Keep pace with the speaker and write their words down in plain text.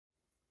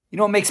You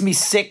know what makes me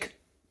sick?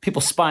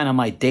 People spying on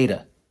my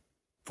data.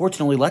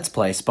 Fortunately, Let's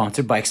Play is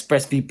sponsored by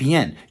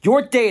ExpressVPN.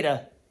 Your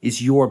data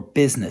is your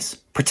business.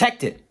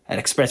 Protect it at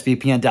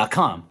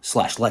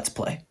expressvpn.com/Let's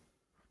Play.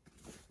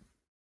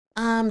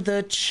 I'm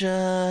the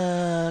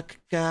Chuck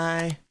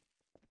guy.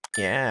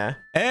 Yeah.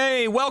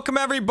 Hey, welcome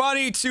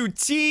everybody to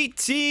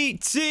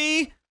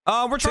TTT.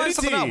 We're trying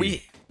something out.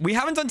 We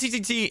haven't done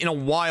TTT in a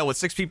while with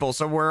 6 people,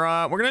 so we're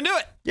gonna do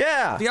it.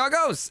 Yeah. See how it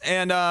goes.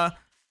 And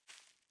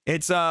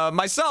it's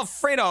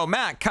myself, Fredo,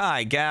 Matt,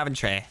 Kai, Gav, and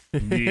Trey.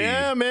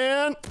 Yeah,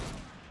 man.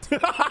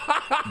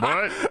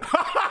 What?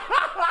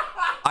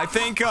 I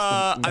think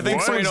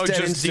Fredo just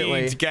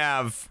instantly. deemed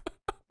Gav.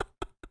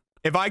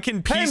 If I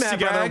can piece Matt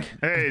together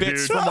Hey,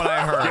 bits dude. from what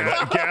I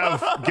heard.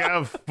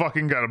 Gav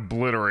fucking got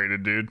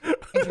obliterated, dude.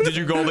 Did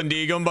you golden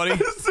dig him, buddy?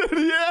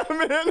 Yeah,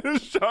 man. It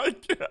was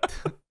shotgun.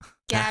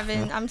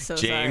 Gavin, I'm so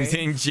James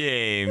sorry. and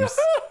James.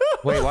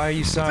 Wait, why are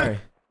you sorry?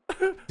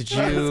 Did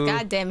you?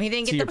 God damn, he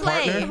didn't to get to your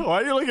play. partner?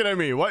 Why are you looking at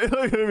me? Why are you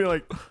looking at me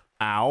like,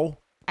 ow?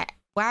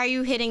 Why are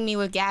you hitting me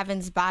with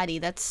Gavin's body?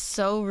 That's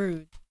so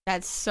rude.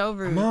 That's so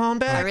rude. Come on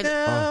back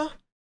now.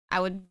 I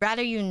would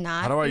rather you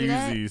not. How do I do use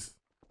that. these?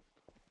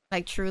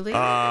 Like truly.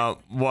 What?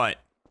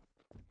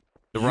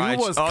 The You right.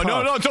 was Oh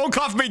no, cuffed. no! Don't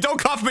cuff me! Don't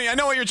cuff me! I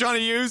know what you're trying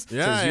to use.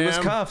 Yeah, Says you was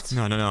cuffed.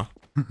 No, no, no.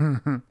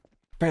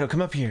 Fredo,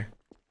 come up here.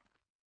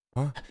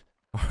 Huh?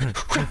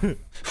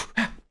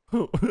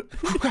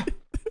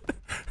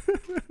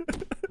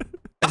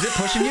 Is it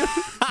pushing you?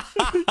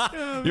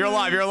 You're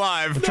alive. You're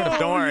alive. Don't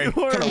worry.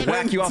 Trying to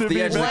whack you off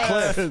the edge of the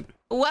cliff.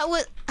 What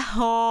was?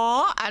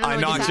 Oh, I don't know. I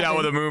what just knocked you out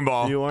with a happened.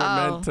 moonball. You weren't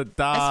Oh, meant to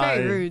die. That's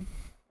very rude.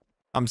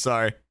 I'm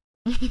sorry.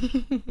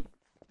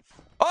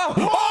 Oh!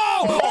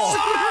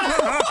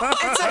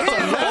 It's a hit!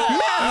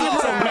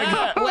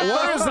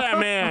 Where is that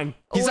man?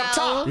 He's up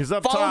top. He's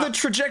up Follow top. the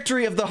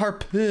trajectory of the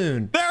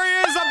harpoon. There he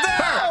is up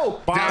there.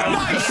 Oh!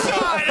 Nice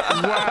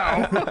shot.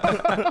 Wow.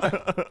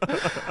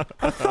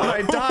 I thought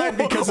I died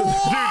because of.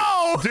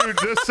 Dude,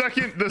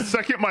 the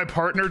second my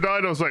partner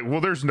died, I was like, well,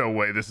 there's no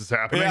way this is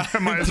happening. Yeah. I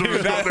might as well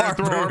Dude, just go that there and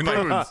throw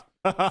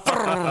harpoon.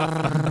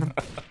 harpoons.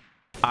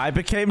 I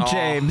became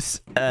James,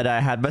 and I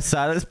had my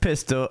silenced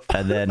pistol,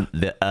 and then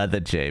the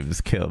other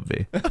James killed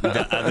me.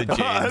 The other I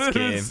James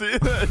didn't came. see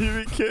that,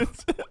 you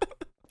kids.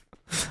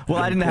 Well,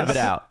 I didn't have it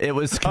out. It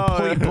was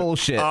complete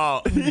bullshit.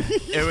 Oh,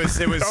 it was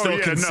still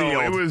concealed.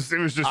 No, it was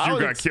just you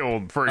got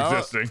killed for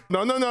existing.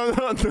 No.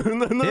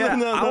 Yeah,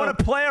 I want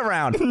to play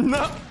around.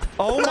 No.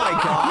 Oh my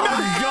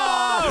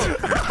god.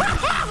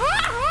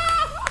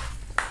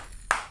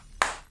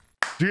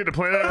 Do you get to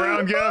play that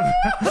round, Gav?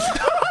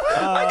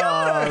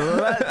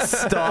 Let's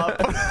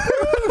stop.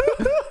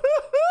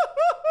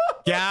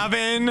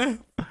 Gavin,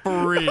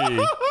 free.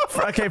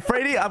 Okay,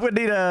 Frady, I'm going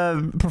to need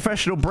a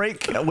professional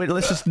break.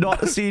 Let's just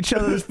not see each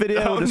other in this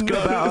video. We'll just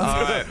go about.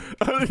 All right.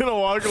 I'm gonna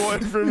walk away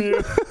from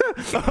you.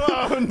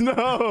 Oh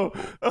no!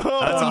 Oh,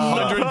 That's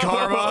 100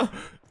 karma.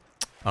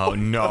 Oh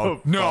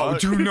no! No!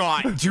 Do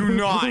not! Do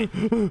not!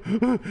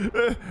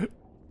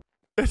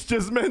 It's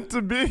just meant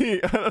to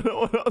be. I don't know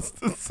what else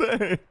to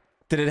say.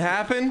 Did it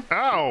happen?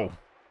 Ow!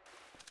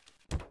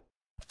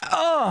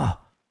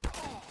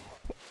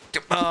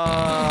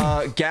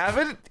 Oh,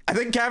 Gavin? I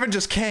think Gavin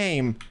just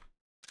came.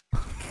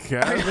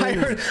 Gavin, I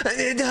heard.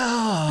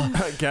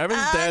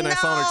 Gavin's dead, and I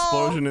saw an no.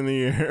 explosion in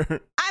the air.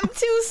 I'm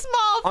too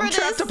small for I'm this.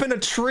 trapped up in a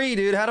tree,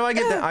 dude. How do I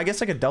get down? I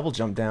guess I could double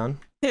jump down.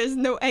 There's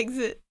no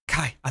exit.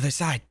 Kai, other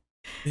side.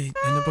 In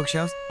the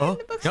bookshelves. Oh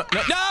no!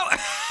 No! No!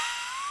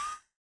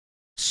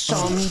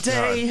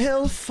 Someday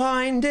he'll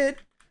find it.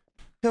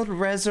 He'll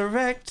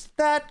resurrect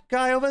that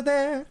guy over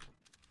there.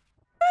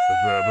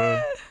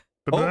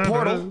 Oh,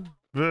 portal.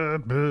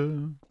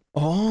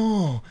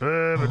 Oh.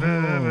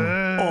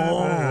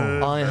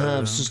 I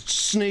have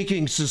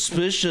sneaking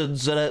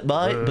suspicions that it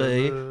might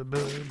be.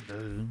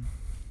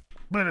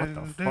 What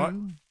the fuck?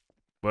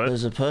 What?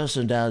 There's a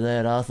person down there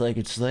and I think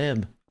it's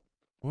them.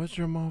 What's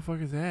your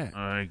motherfuckers at?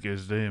 I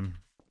guess them.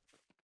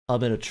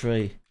 I'm in a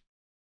tree.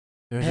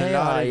 There's a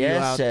lot of you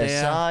out there.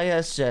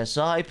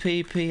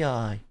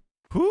 A-I-S-S-I-S-S-I-P-P-I.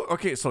 Who?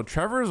 Okay, so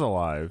Trevor's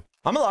alive.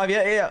 I'm alive,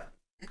 yeah.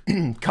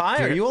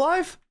 Kai, are you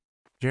alive?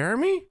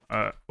 Jeremy?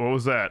 What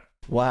was that?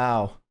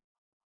 Wow.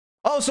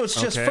 Oh, so it's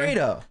just Okay.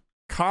 Fredo.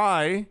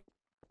 Kai?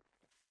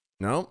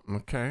 Nope.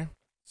 Okay.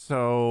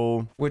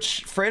 So.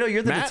 Which, Fredo,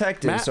 you're the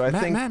detective, so I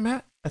think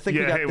Matt. we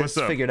Yeah, got hey, this what's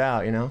up? figured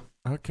out, you know?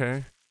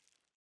 Okay.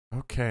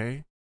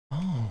 Okay.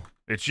 Oh.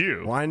 It's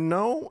you. Why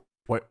no?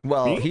 What?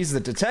 Well, me? he's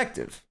the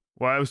detective.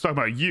 Well, I was talking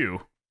about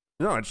you.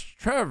 No, it's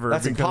Trevor.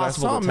 That's because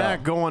impossible I saw to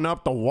Matt tell. going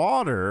up the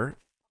water.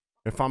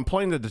 If I'm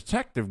playing the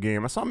detective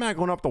game, I saw Matt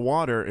going up the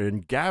water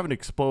and Gavin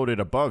exploded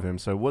above him,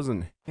 so it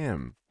wasn't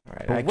him. All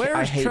right, But I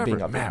where's hate Trevor?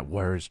 being up Matt, here.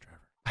 where is Trevor?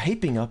 I hate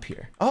being up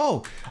here.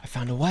 Oh, I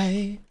found a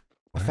way.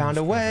 I Where's found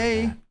a Trevor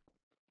way. at?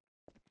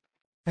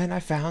 And I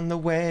found the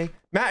way.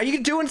 Matt, are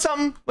you doing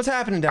something? What's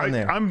happening down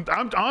there? I'm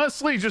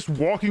honestly just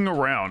walking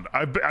around.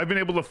 I've been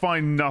able to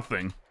find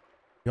nothing.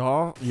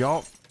 Y'all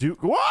do.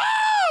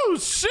 Whoa!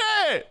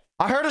 Shit!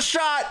 I heard a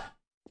shot.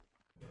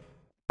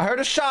 I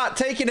heard a shot.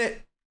 Taking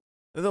it.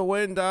 The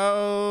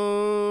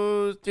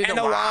windows. To And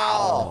the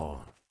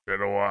wall.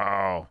 Been a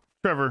while.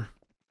 Trevor,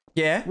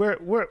 Yeah?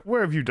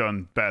 where have you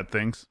done bad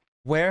things?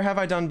 Where have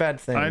I done bad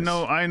things?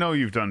 I know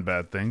you've done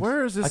bad things.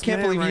 Where is this? I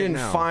can't man believe you right didn't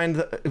now? find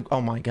the... Oh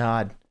my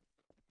god.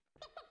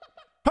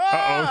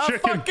 Ah,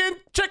 chicken. Fucking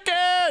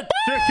chicken!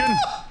 Chicken.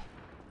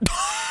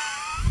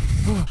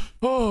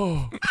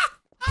 Oh.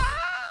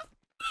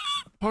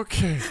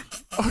 Okay.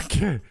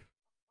 Okay.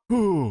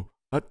 Ooh.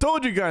 I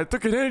told you guys, I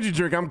took an energy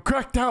drink. I'm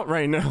cracked out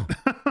right now.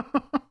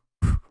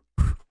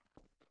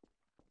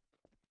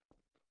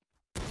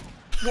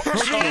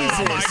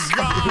 Oh my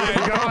god!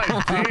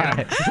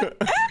 God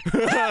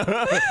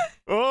damn.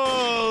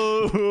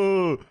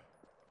 Oh.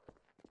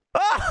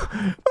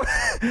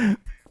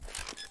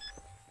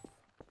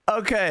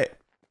 Okay.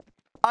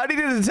 I need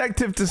a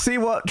detective to see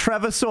what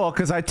Trevor saw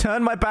because I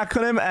turned my back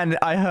on him and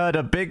I heard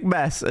a big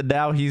mess and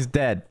now he's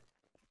dead.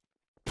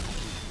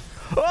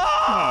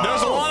 Oh!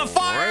 There's a lot of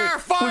fire!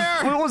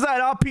 Fire! What was that,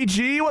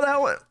 RPG? What the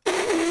hell?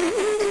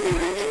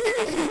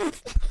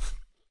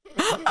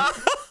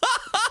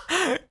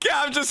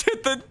 Gav just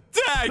hit the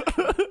deck!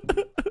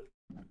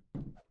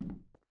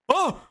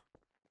 Oh!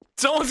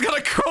 Someone's got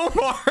a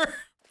crowbar!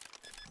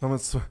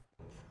 Someone's...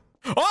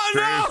 Oh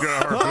no! He's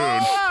got a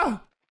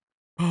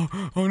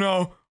harpoon. Oh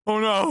no! Oh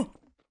no!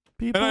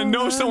 And I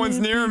know someone's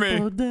near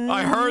me.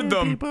 I heard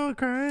them.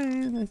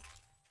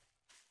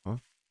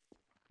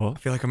 I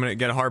feel like I'm gonna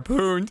get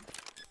harpooned.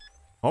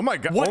 Oh my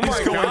god. What oh is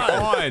my going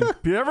god.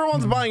 on?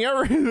 Everyone's buying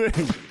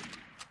everything.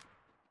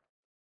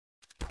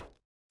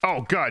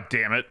 Oh god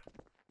damn it.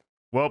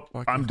 Well,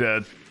 I'm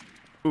dead.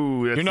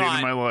 Ooh, that's You're the end not.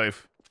 of my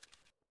life.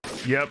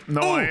 Yep,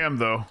 no I am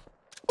though.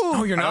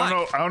 Oh, you're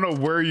not. I don't know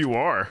where you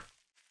are.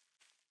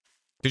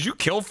 Did you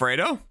kill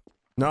Fredo?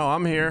 No,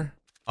 I'm here.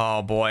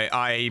 Oh boy,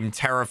 I'm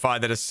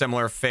terrified that a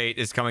similar fate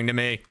is coming to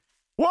me.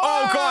 Whoa!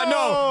 Oh god,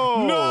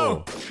 no!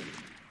 No!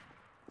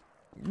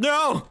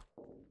 No!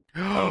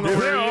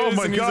 Oh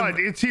my god,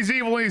 he's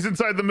evil and he's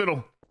inside the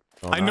middle.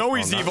 I know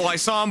he's evil. I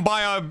saw him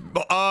buy a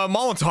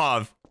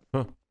Molotov.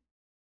 Huh.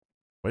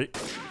 Wait.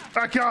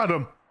 I got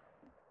him.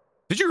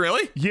 Did you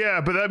really?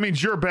 Yeah, but that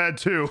means you're bad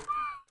too.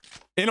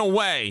 In a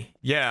way,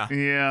 yeah.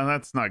 Yeah,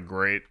 that's not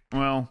great.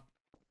 Well,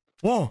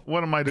 Whoa.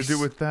 what am I to do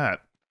with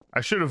that? I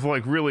should have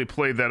like really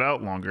played that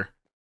out longer.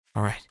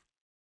 All right.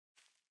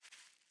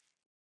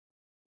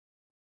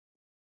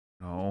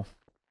 No.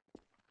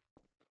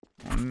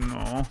 Oh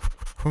no.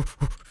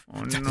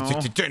 Oh no.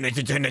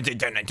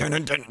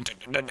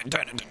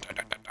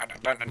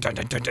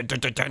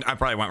 I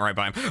probably went right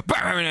by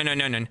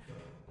him.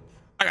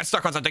 I got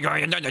stuck on something.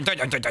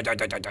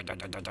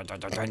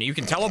 You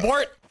can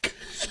teleport?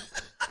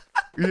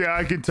 Yeah,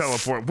 I can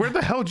teleport. Where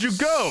the hell'd you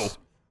go?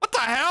 What the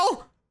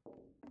hell?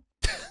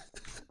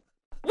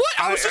 What?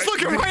 I was just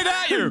looking right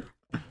at you.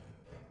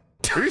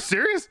 Are you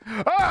serious?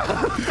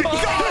 Ah! You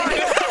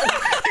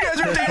guys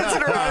are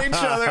dancing around each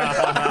other.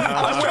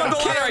 I went up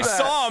the ladder, I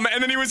saw him,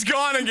 and then he was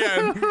gone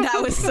again.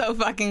 That was so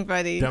fucking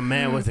funny. The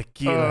man was a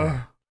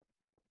killer.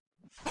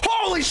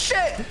 Holy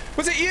shit!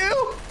 Was it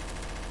you?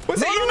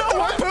 Was it you with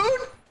the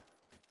harpoon?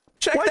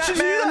 Check Why'd that, you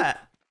man.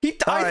 do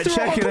that? I Alright, threw a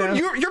check it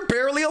harpoon. out. You're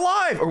barely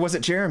alive. Or was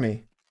it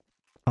Jeremy?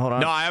 Hold on.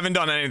 No, I haven't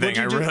done anything.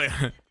 What'd you do? Really.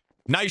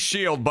 Nice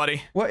shield,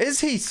 buddy. What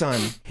is he,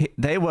 son?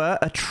 They were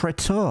a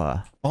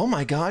traitor. Oh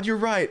my god, you're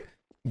right.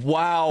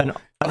 Wow. An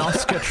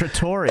Oscar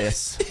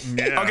Traitorius.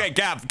 Yeah. Okay,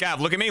 Gav,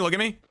 look at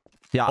me.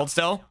 Yeah. Hold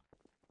still.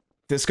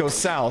 This goes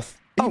south.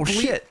 Oh,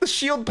 shit. The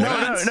shield No,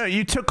 blades. no,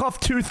 you took off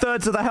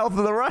 2/3 of the health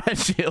of the riot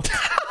shield.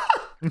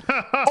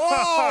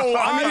 Oh,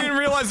 I didn't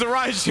realize the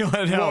riot shield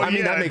had Well, help. I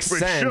mean, that yeah, makes it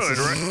sense. should,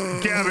 right?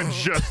 Gavin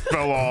just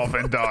fell off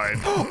and died.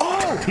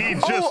 Oh! He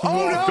just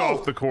oh, walked no.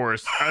 off the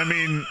course. I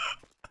mean,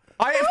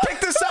 I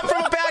picked this up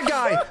from a bad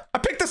guy. I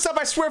picked this up,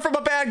 I swear, from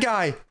a bad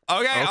guy. Okay,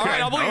 all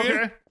right, I'll believe you.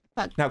 okay.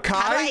 Fuck. Now, How do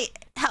Kai, I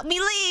help me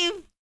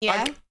leave?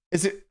 Yeah,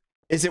 is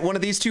it one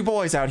of these two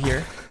boys out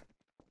here?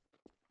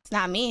 it's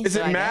not me. Is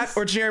so it I Matt guess.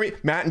 or Jeremy?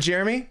 Matt and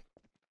Jeremy?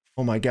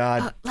 Oh my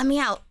god. Let me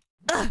out.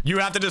 You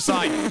have to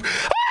decide.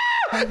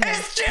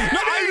 It's Jeremy! No,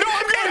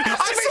 I'm good.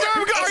 I swear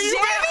I'm good. Are you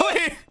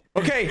really?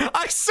 Okay,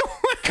 I swear.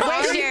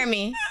 Where's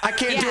Jeremy? I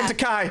can't do Yeah. it to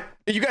Kai.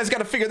 You guys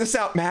gotta figure this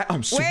out, Matt.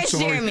 I'm so Where's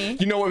sorry. Jeremy?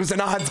 You know it was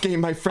an odds game,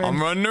 my friend. I'm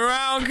running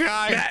around,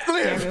 Kai. Matt,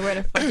 live! Jeremy, where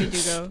the fuck did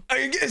you go?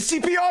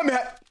 CPR,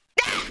 Matt!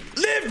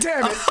 Live,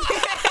 damn it!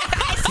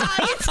 I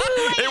saw you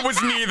too late. It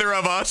was neither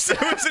of us.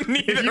 It was If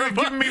neither you of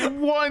give us. me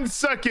 1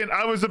 second,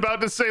 I was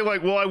about to say,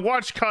 like, well, I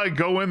watched Kai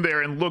go in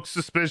there and look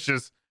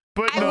suspicious,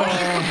 but no. What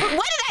did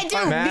I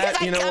do? Matt,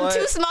 Because you know I'm what?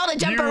 too small to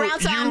jump around,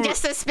 so I'm you-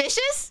 just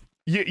suspicious?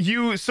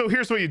 So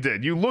here's what you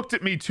did. You looked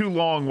at me too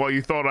long while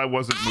you thought I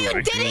wasn't I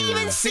moving. didn't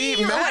even see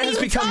you. Matt What are has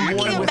you become talking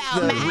one with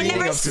about, the Matt? I reading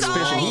never of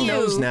suspicion. saw He you.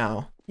 knows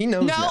now. He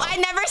knows No, now. I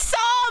never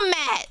saw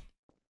Matt.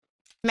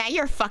 Matt,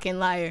 you're a fucking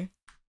liar.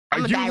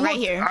 I'm gonna You die right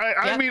looked- here.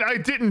 I Yep. mean, I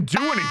didn't do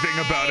anything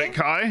about it,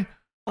 Kai.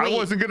 I Wait.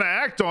 wasn't gonna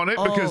act on it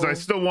because I Oh.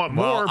 still want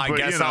Well, more. I but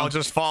guess you know, I'll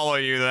just follow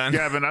you then.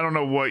 Gavin, I don't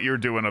know what you're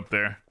doing up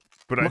there,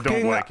 but I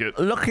don't like it.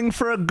 Looking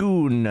for a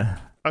goon.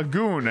 A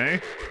goon, eh?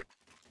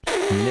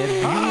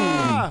 Live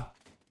Ah!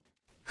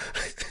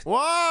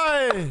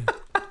 Why?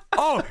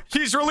 Oh,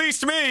 he's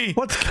released me.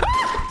 What's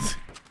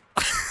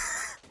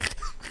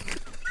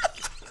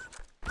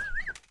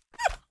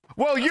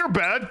Well, you're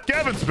bad.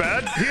 Gavin's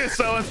bad. He has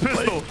silenced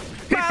pistol.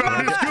 He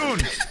found his goon.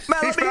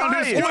 He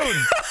found his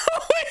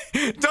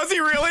goon. Does he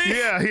really?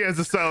 Yeah, he has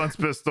a silenced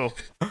pistol.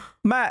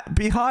 Matt,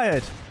 be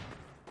hired.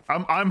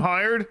 I'm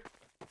hired.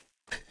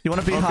 You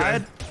want to be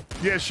hired?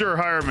 Yeah, sure.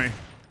 Hire me.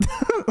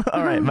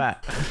 All right,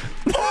 Matt.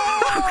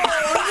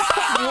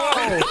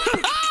 Whoa!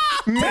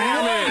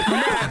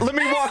 Matt, let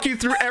me walk you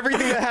through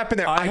everything that happened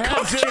there. I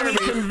cuffed Jeremy.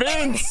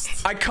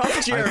 Convinced. I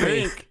cuffed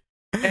Jeremy.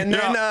 And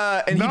then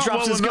and he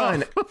drops his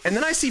gun. And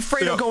then I see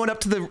Fredo going up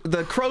to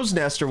the crow's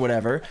nest or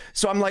whatever.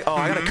 So I'm like, oh,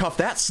 I gotta cuff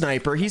that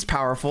sniper. He's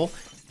powerful.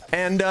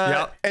 And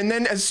and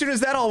then as soon as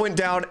that all went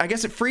down, I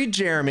guess it freed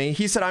Jeremy.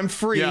 He said, I'm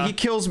free. Yeah. He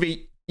kills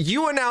me.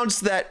 You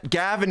announced that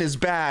Gavin is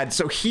bad,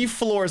 so he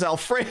floors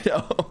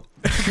Alfredo.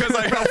 Because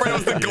like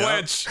Alfredo's the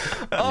glitch.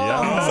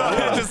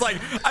 So just like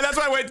that's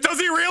why I went. Does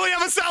he really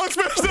have a silence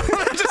pistol?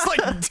 Just like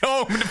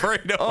domed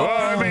Fredo. Well,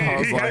 I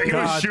mean, he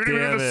was shooting me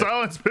with a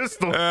silenced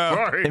pistol.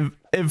 Sorry.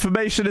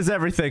 Information is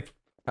everything.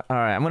 All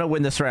right, I'm gonna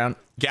win this round.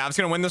 Gav's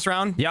gonna win this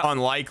round. Yeah.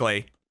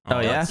 Unlikely. Oh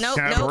yeah. Nope.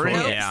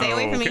 Yeah. Stay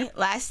away from me.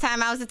 Last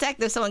time I was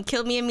detective, someone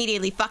killed me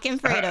immediately. Fucking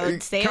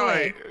Fredo. Stay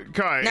away.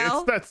 Kai,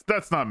 No?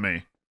 that's not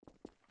me.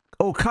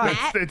 Oh, Kai.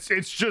 Matt?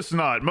 It's just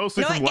not.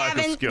 Mostly You know from what,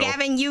 lack of skill.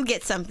 Gavin, you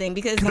get something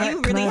because you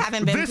really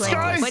haven't been This playing.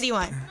 guy? What do you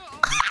want?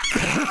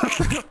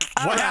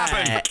 What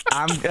happened?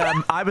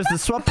 I was the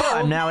swapper.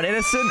 I'm now an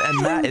innocent,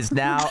 and Matt is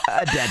now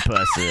a dead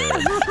person.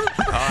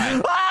 All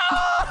right.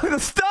 The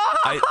star.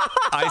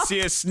 I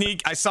see a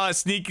sneak. I saw a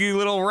sneaky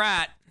little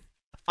rat.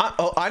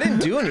 I didn't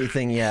do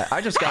anything yet.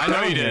 I just got I know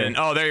down you here. didn't.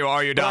 Oh, there you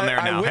are. You're down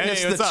there now. I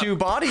witnessed Hey, what's the up? two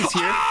bodies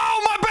here.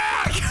 Oh, my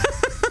back!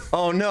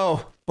 Oh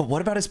no. But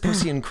what about his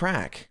pussy and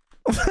crack?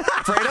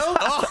 Fredo?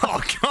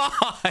 Oh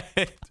God!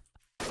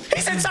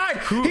 He's inside!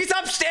 He's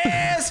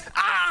upstairs!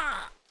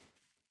 Ah!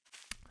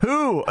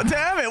 Who?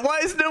 Damn it! Why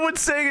is no one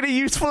saying any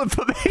useful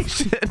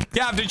information?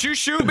 Gav, did you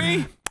shoot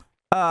me?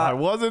 I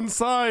was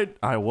inside.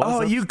 I was.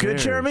 Oh, you good,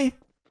 upstairs. Jeremy?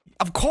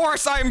 Of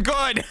course I'm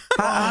good.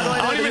 How do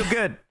I know that you're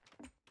good?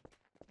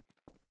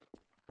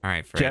 All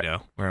right,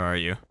 Fredo, where are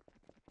you?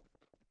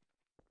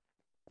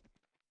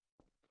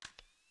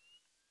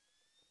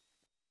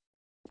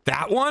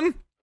 That one?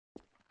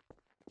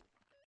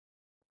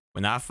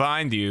 When I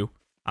find you,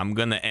 I'm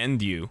gonna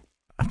end you.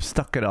 I'm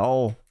stuck in a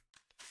hole.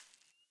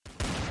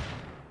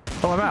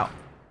 Oh, I'm out.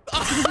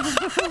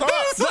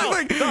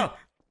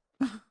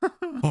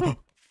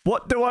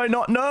 What do I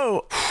not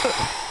know?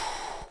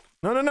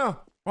 No.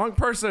 Wrong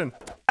person.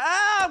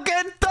 Ah, I'm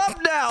getting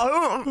dumped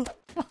now.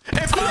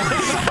 If only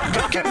someone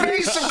could give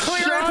me some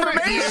clear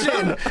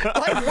information!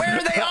 Like where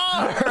they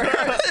are!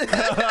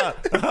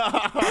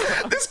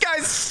 This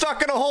guy's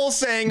stuck in a hole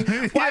saying,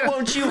 why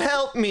won't you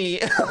help me?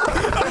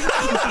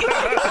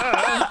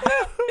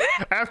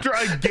 After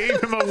I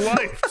gave him a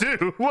life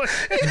too. What?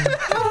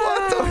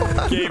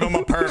 Gave him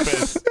a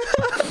purpose.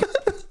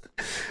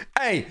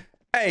 Hey,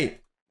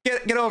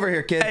 get over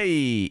here, kid.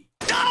 Hey.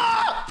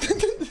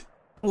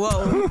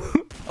 Whoa.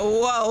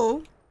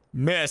 Whoa.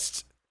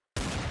 Missed.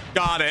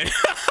 Got it.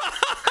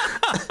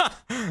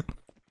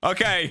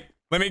 Okay,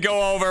 let me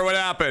go over what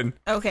happened.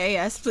 Okay,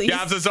 yes, please.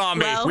 Gav's a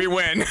zombie. Well, We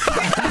win.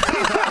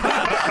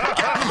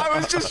 I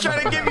was just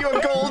trying to give you a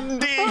golden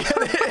D.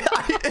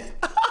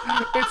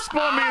 It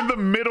spawned me in the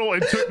middle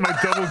and took my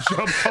double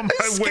jump on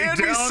my way down. Scared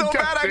me so God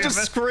bad I damn just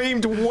it.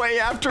 screamed way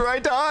after I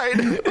died.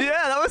 Yeah,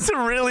 that was a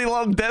really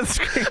long death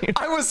screen.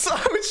 I was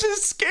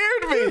just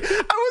scared me.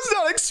 I was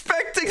not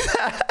expecting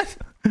that.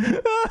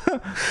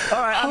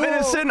 All right, I'm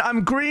innocent.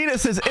 I'm green. It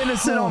says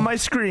innocent on my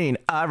screen.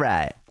 All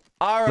right.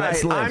 All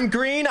Let's right, live. I'm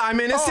green. I'm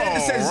innocent.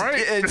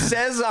 It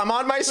says I'm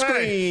on my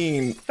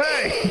screen.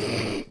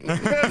 Hey,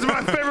 those are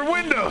my favorite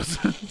windows.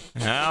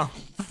 Well,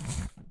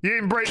 You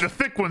ain't break the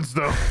thick ones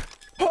though.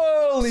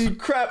 Holy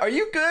crap! Are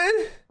you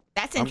good?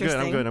 That's I'm good.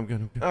 interesting. I'm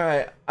good. All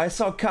right, I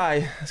saw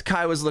Kai.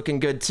 Kai was looking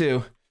good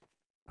too.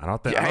 I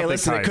don't think. Hey,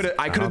 listen, I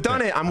could have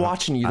done it. I'm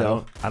watching you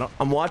though.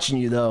 I'm watching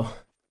you though.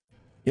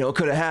 You know, it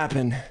could have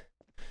happened.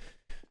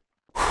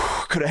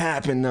 Could have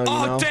happened though.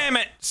 oh you know? damn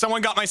it!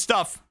 Someone got my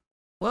stuff.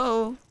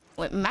 Whoa.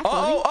 What, Matt?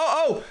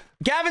 Oh!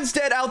 Gavin's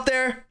dead out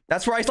there.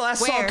 That's where I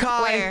last saw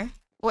Kai.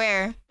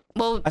 Where?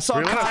 Well, I saw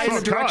Really? Kai in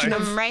the direction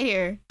I'm of. right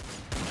here.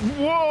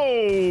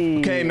 Whoa.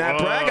 Okay, Matt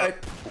Bragg.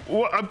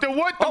 What? What? The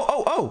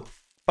Oh!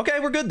 Okay,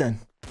 we're good then.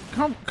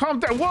 Calm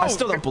down. Whoa. I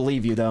still don't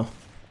believe you though.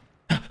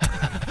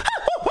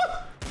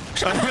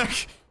 Come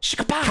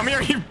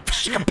here, you.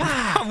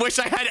 I wish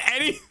I had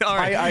any. All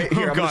right.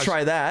 Here, Oh, I'm gonna gosh.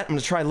 try that. I'm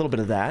gonna try a little bit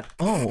of that.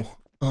 Oh.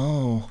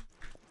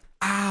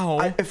 Ow.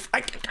 I'm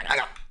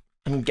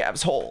in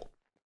Gab's hole.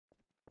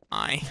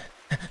 I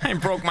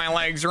broke my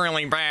legs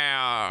really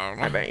bad.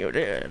 I bet you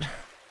did.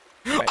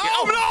 Oh no!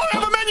 I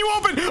have a menu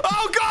open.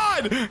 Oh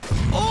god!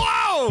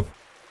 Whoa!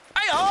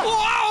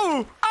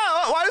 Whoa!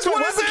 Oh, why does my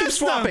What weapon is keep this?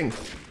 swapping?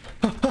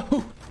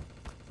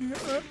 Yeah.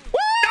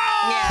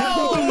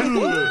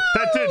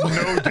 That did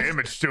no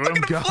damage to him.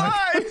 God.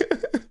 Fly!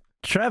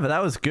 Trevor,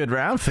 that was a good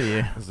round for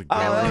you.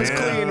 That was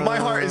clean. My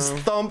heart is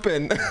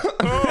thumping. Dude,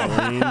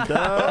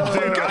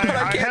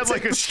 I had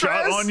like a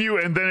shot on you,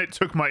 and then it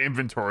took my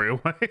inventory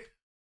away.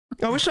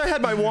 I wish I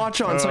had my watch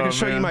on so I could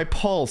show you my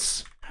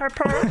pulse.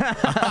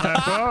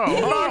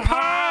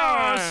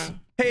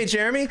 Hey,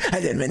 Jeremy.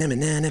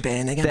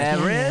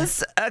 There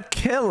is a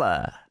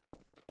killer.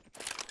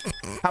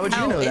 How would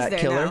you know that,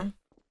 killer?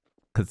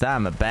 Because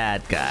I'm a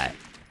bad guy.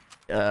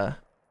 No,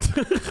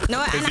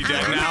 Is he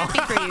dead now? happy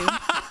for you.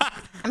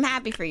 I'm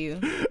happy for you.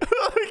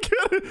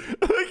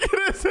 Look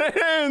at his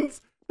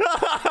hands.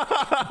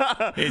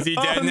 Is he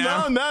dead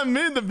now? No, not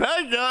me, the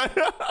bad guy.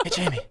 Hey,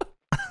 Jamie.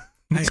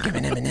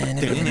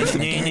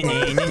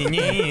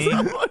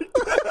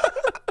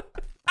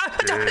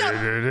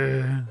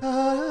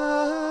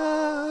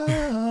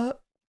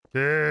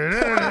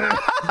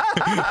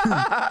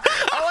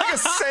 I like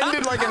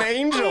ascended like an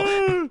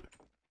angel.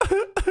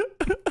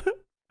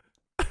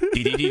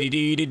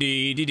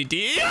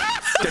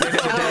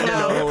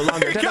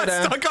 Got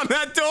stuck on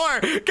that door.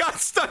 Got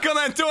stuck on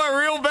that door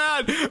real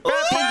bad.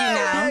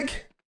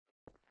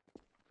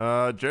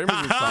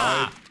 Jeremy's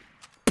inside.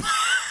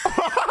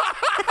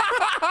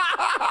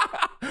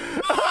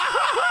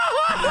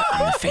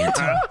 I'm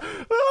Phantom.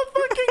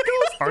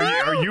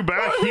 Are you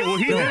back? He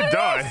did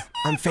die.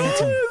 I'm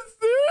Phantom.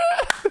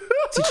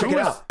 See, check it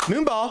out.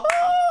 Moonball.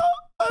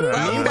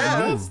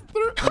 Moonball.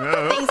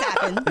 Things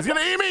happen. He's gonna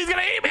eat me. He's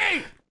gonna eat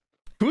me.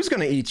 Who's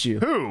gonna eat you?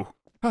 Who?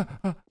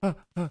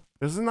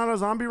 Is it not a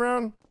zombie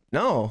round?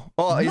 No.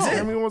 Oh, is it?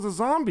 Jeremy was a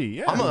zombie.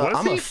 Yeah.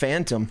 I'm a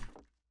Phantom.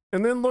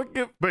 And then look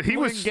at. But he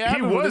was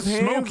Gavin with his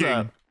hands smoking.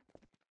 up.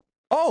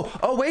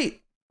 Oh,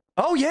 wait.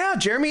 Oh yeah,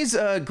 Jeremy's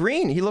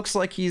green. He looks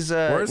like he's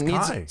Where's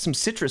needs Kai? some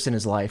citrus in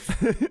his life.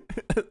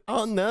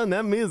 Oh no,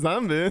 not me, a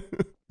zombie.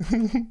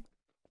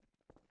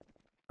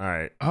 All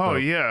right. Oh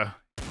yeah.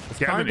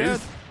 Gavin Kai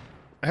is.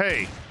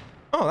 Hey.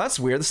 Oh, that's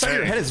weird. The side of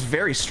your head is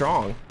very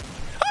strong.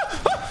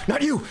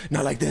 Not you.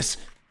 Not like this.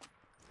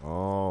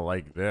 Oh,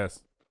 like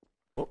this.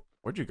 Oh,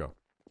 where'd you go?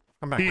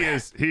 Come back. He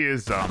is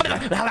zombie.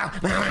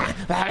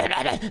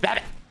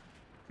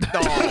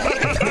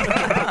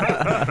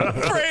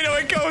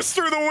 Fredo, it goes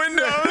through the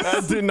windows.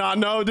 I did not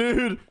know,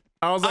 dude.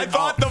 I was like, I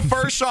thought the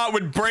first shot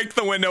would break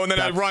the window and then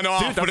I'd run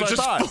off, dude, but it that's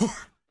what I just.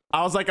 thought.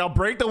 I was like, I'll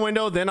break the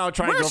window, then I'll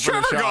try and go Where's for the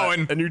Trevor shot.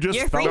 going? And you just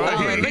You're fell free over.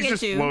 falling. Look He's at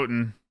just you.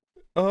 floating.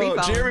 Oh,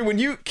 fall. Jeremy, when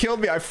you killed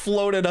me, I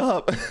floated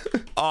up.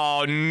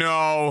 Oh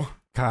no.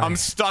 Kai, I'm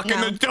stuck in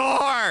No. the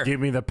door. give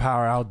me the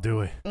power, I'll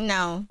do it.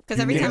 No, because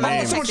every need time a I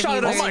name. Someone detective, shot you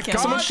at us. literally Oh my kill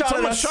God. me.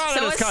 Someone shot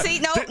at us. So see,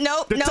 no,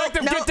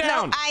 Detective, get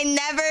down. I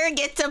never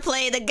get to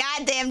play the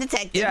goddamn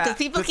detective Yeah, because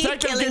people keep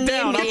detective, killing get me.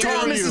 down. and I'm beating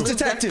telling me. you. Mrs.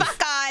 Detective. The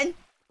fuck on.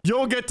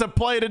 You'll get to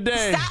play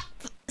today.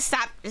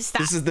 Stop. This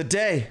is the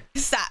day.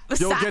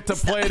 You'll get to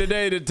play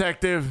today,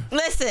 detective.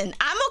 Listen,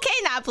 I'm okay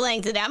not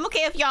playing today. I'm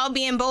okay if y'all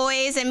being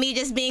boys and me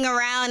just being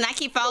around and I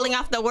keep falling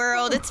off the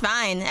world. It's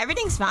fine.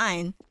 Everything's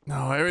fine.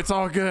 No, it's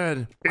all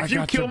good. I If you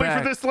got kill your me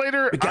back. for this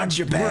later, We got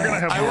your we're gonna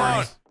back. have I worries.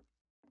 won't.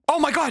 Oh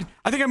my god,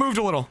 I think I moved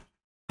a little.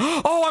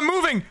 Oh, I'm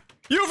moving.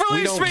 You've We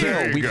released don't me.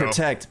 kill, we you go.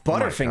 protect. my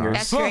Butterfingers.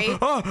 That's great.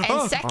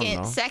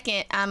 And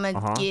second, no. I'm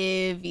gonna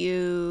give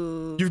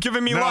you. You've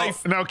given me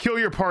life. Now kill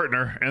your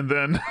partner, and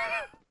then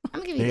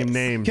I'm gonna give you Name this.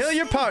 names. Kill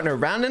your partner,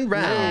 round and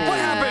round. What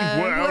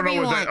happened? what, I whoever don't know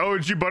you what that. want. Oh,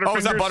 did you Butterfingers? Oh,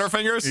 is that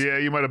Butterfingers? Yeah,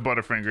 you might have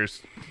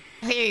Butterfingers.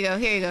 Here you go. I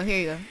got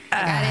it.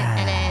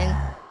 And then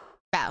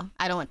bow.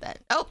 I don't want that.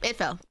 Oh, it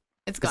fell.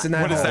 It's gone. It's in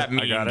that What does hole. that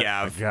mean, got it.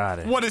 Gav? I got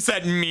it. What does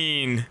that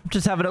mean? I'm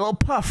just having a little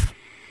puff.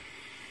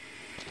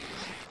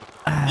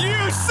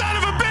 You son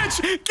of a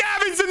bitch!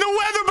 Gavin's in the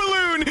weather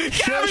balloon!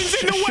 Gavin's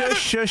in the weather.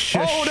 Shush.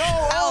 Oh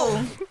no!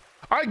 Oh,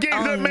 I gave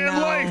that man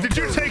no. life. Did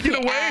you take it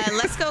away?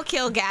 Let's go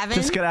kill Gavin.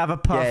 Just gonna have a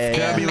puff. Yeah.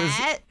 Jeremy, and was,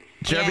 Matt.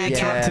 Jeremy Yeah,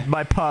 interrupted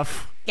my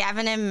puff.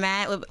 Gavin and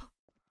Matt. Wait,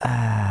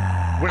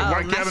 why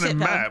my Gavin shit and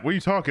fell. Matt? What are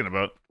you talking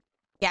about?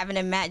 Gavin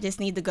and Matt just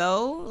need to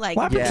go. Like,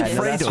 What happened Yeah, to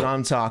no, that's Fredo? what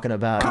I'm talking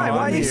about. Kai, why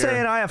are you Here.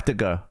 saying I have to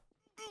go?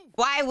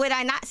 why would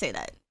I not say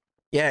that?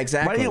 Yeah,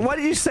 exactly. Why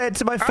do you say it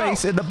to my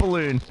face in the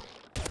balloon?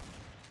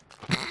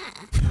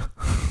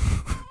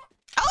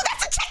 Oh,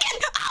 that's a chicken!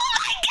 Oh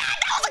my god,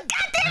 that was a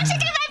goddamn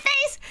chicken in my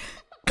face!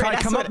 Kai, Right,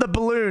 come that's up the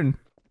balloon.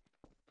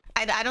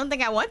 I don't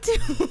think I want to.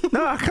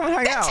 No, I can't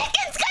hang The out.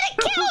 chicken's gonna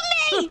kill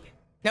me!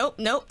 Nope,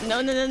 no.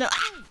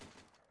 Ah!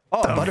 Oh,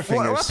 What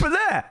Butterfingers. happened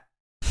there?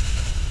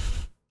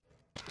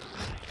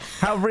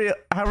 How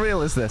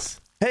real is this?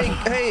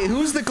 Hey,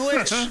 who's the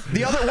glitch?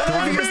 The other one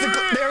of you is the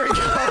glitch. There we go.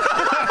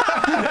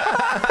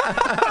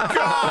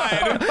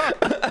 God!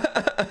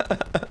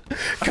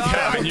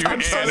 Gavin, you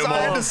I'm so sorry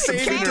I had to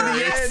save you to Trevor,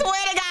 the I end.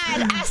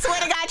 swear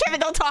to God, Trevor,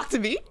 don't talk to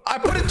me. I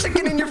put a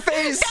chicken in your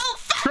face. Don't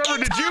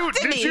fucking Trevor,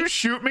 talk to me. did you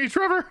shoot me,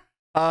 Trevor?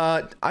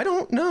 I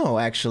don't know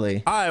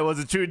actually. I was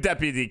a true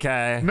deputy,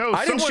 Kai. No,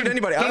 I didn't shoot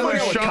anybody. I Someone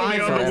hung out with shot me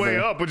Kai on the way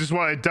forever. up, which is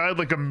why I died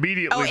like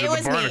immediately Oh, to it the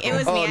was me. barnacle. It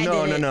was me. Oh I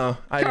no, did it. no.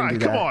 I didn't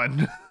do God, that.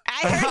 come on.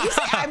 I heard you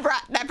say I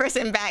brought that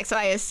person back, so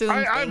I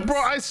assumed things.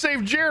 I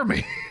saved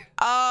Jeremy.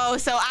 Oh,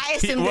 so I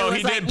assumed it was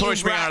he like did push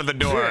you me brought... out of the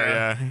door.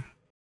 Yeah. Yeah.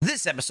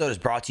 This episode is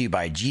brought to you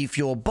by G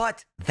Fuel,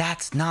 but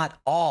that's not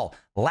all.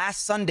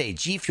 Last Sunday,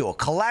 G Fuel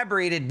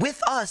collaborated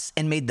with us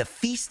and made the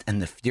Feast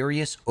and the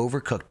Furious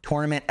Overcooked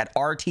tournament at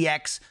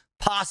RTX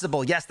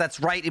possible. Yes, that's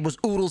right. It was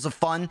oodles of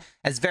fun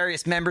as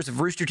various members of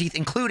Rooster Teeth,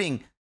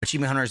 including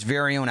Achievement Hunter's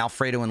very own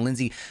Alfredo and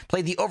Lindsay,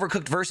 played the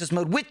Overcooked Versus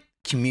mode with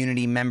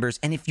community members.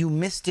 And if you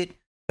missed it,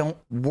 don't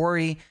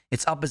worry.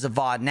 It's up as a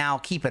VOD now.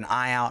 Keep an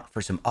eye out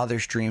for some other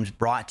streams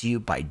brought to you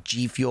by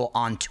G Fuel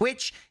on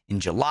Twitch in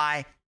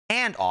July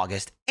and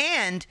August.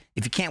 And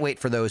if you can't wait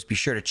for those, be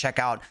sure to check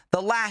out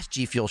the last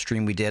G Fuel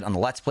stream we did on the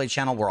Let's Play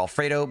channel where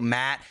Alfredo,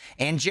 Matt,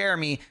 and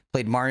Jeremy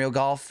played Mario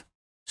Golf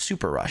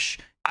Super Rush.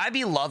 I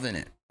be loving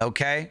it,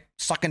 okay?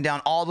 Sucking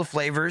down all the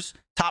flavors.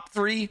 Top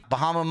 3,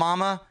 Bahama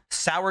Mama,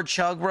 Sour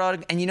Chug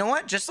Rug, and you know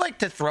what? Just like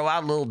to throw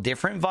out a little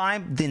different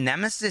vibe, the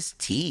Nemesis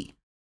tea.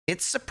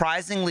 It's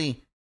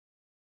surprisingly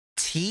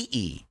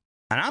tea-y,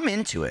 and I'm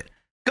into it.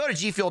 Go to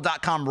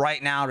gfuel.com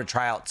right now to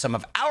try out some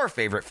of our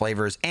favorite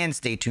flavors and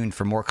stay tuned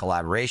for more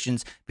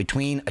collaborations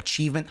between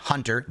Achievement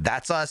Hunter,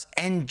 that's us,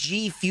 and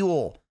G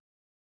Fuel.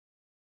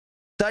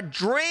 The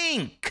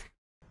drink!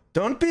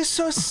 Don't be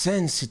so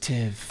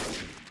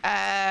sensitive.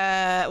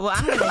 Well,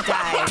 I'm gonna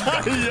die.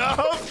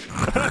 Yup,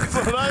 that's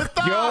what I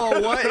thought.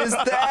 Yo, what is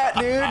that,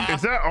 dude?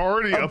 Is that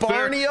already A up there?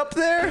 Barney up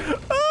there?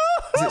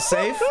 Is it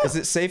safe? Is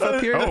it safe up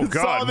here? Oh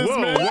God! Saw this Whoa!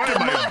 man What am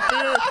come I? up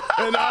here,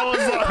 and I was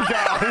like,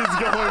 oh, he's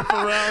going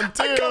for round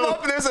 2. I come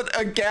up and there's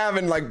a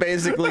Gavin like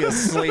basically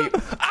asleep.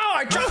 Oh,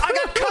 I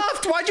got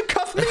cuffed. Why'd you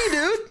cuff me,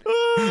 dude?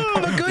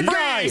 I'm a good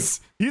guy.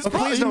 He's Oh, probably,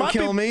 please he don't might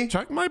kill be, me.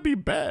 Chuck might be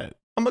bad.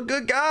 I'm a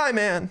good guy,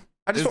 man.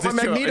 I just want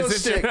my Magneto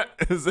stick.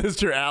 Is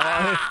this your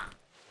ally?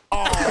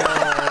 God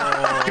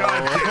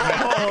damn it.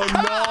 Oh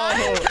no! I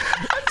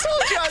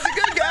told you I was a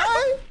good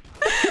guy.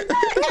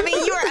 I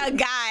mean, you're a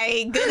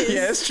guy. Good is,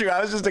 Yeah, it's true.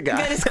 I was just a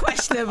guy. good is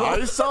questionable.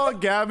 I saw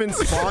Gavin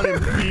spawn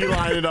and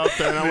beeline it up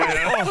there, and I went,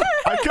 oh,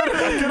 I could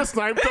have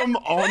sniped him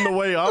on the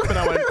way up, and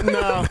I went,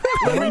 no,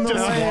 let me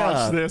just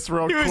watch this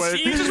real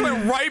quick. You just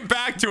went right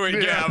back to it,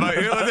 Gav.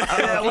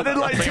 Yeah, within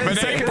like 10 If it ain't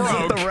seconds of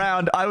broke. the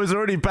round, I was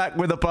already back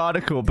with a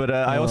barnacle, but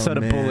I also had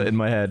a man. bullet in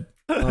my head.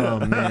 Oh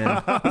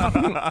man.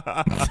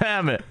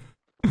 Damn it.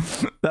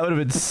 That would have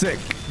been sick.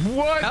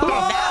 What? Oh,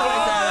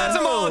 That's a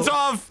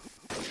Molotov.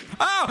 Oh,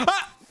 ah.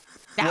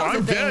 that Well, was a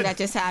I'm thing dead. that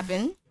just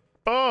happened.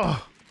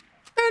 Oh.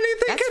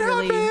 Anything That's can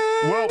really-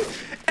 happen. Well.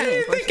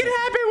 Anything can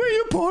happen when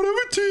you're part of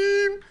a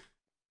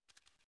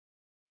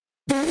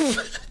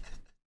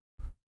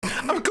team.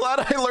 I'm glad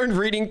I learned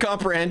reading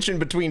comprehension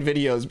between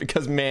videos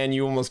because, man,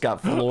 you almost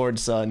got floored,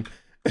 son.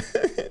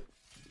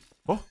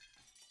 Oh.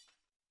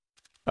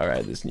 All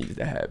right, this needed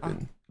to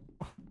happen.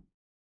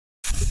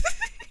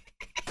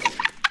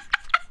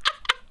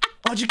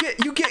 Oh, you get.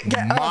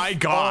 My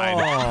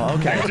God. Oh,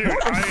 okay. Dude,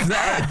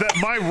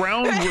 my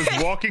round was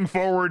walking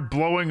forward,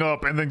 blowing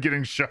up, and then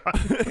getting shot.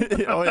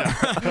 Oh yeah.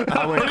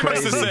 I went What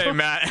was to crazy. say,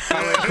 Matt?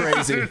 I went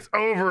crazy. It's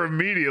over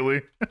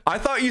immediately. I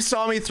thought you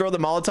saw me throw the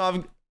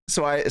Molotov,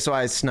 so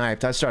I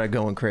sniped. I started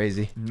going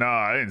crazy.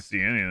 Nah, I didn't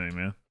see anything,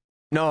 man.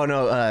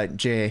 No,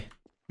 Jay.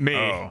 Me.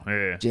 Oh,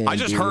 yeah. Jay I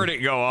just dude. heard it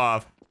go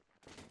off.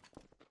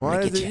 Why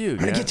I'm is gonna it you? I'm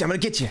gonna Gav? get you. I'm gonna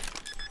get you.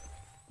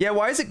 Yeah,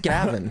 why is it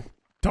Gavin?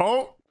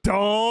 Don't. Get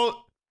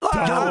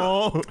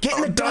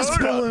in the dust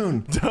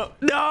balloon. No.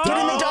 Get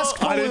in the dust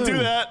balloon. I didn't do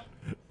that.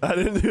 I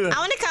didn't do that. I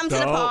want to come to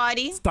the Don't.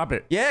 party. Stop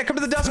it. Yeah, come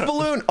to the dust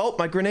balloon. Oh,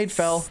 my grenade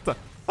fell.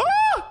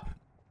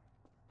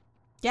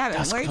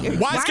 Gavin, where you?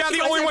 Why is Gav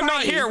the only one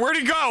not here? Where'd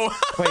he go?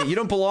 Wait, you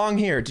don't belong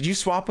here. Did you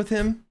swap with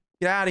him?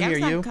 Get out of here,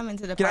 Gav's not you. coming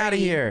to the Get out of party.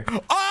 here.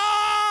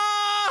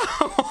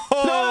 Oh!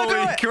 No,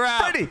 Holy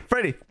crap.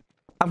 Freddy,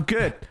 I'm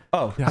good.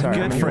 Oh, I'm sorry.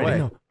 good, I'm Freddy.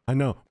 away. I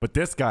know, but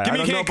this guy. Give I me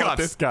don't know about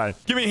handcuffs. this guy.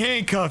 Give me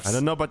handcuffs. I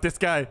don't know about this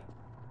guy.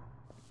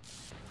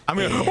 I'm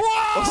gonna.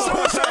 Whoa!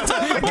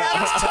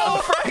 Gavin's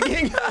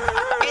telefragging.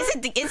 It's I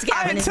Gavin. didn't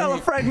Isn't it?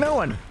 telefrag no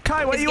one.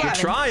 Kai, where It's you Gavin. at?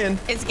 Trying.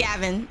 It's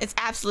Gavin. It's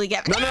absolutely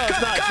Gavin. No,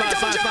 it's not.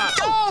 It's not.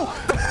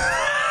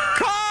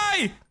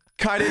 Kai!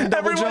 Kai didn't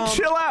double Everyone jump.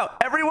 chill out.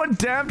 Everyone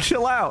damn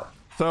chill out.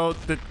 So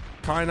did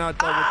Kai not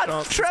double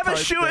jump? Trevor's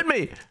Kai shooting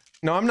me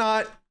No, I'm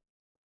not.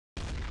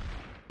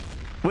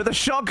 with a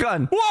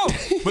shotgun. Whoa!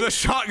 With a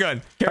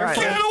shotgun.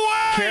 Careful. Get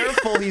away!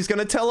 Careful, he's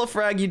gonna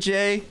telefrag you,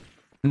 Jay.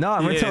 No,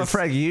 I'm He gonna is.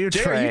 telefrag you,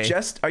 Jay, Trey.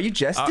 are you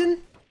jesting?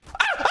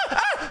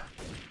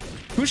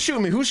 Who's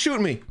shooting me? Who's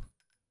shooting me?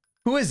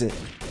 Who is it?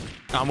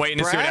 I'm waiting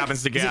to see what Brad?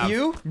 happens to Is Gav. it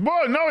you?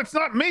 Whoa, no, it's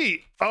not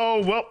me.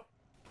 Oh, well.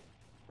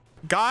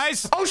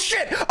 Guys, Oh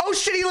shit! Oh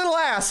shitty little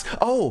ass!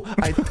 Oh,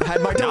 I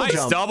had my double nice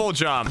jump. double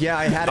jump. Yeah,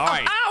 I had it. All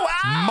right. Ow,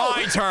 ow!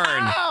 My turn.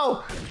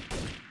 Ow!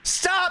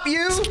 Stop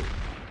you!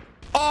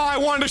 Oh, I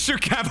wanted to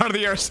shoot Gav out of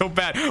the air so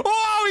bad.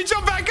 Oh, he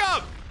jumped back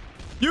up.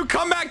 You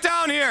come back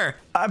down here.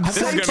 This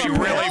is saved gonna be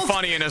some really health.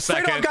 funny in a Fredo,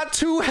 second. I've got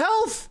 2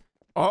 health.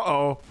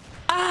 Uh-oh.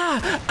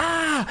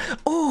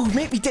 Oh,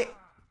 make me take.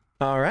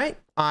 All right,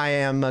 I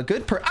am a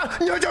good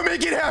person. No, don't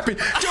make it happen.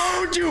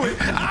 Don't do it.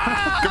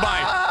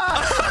 Goodbye.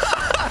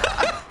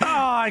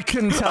 Oh, I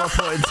couldn't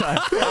teleport in time.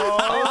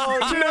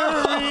 Oh,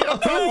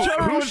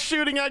 Jeremy. Who's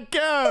shooting at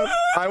Gav?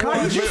 I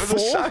was did you with a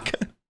fall?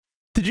 shotgun.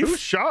 Who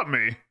shot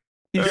me?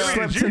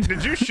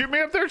 Did you shoot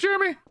me up there,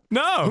 Jeremy?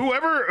 No.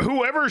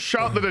 Whoever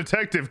shot the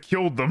detective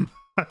killed them.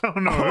 I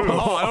don't know who.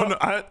 I don't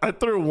know. I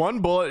threw one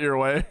bullet your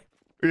way.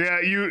 Yeah,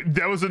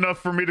 that was enough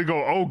for me to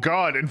go, oh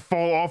God, and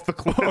fall off the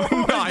cliff.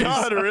 Oh my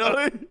God,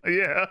 really?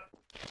 Yeah.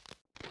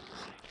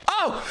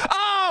 Oh!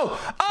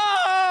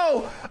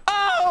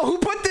 Who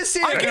put this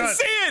in? I can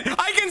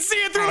see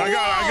it through the wall.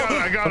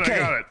 I got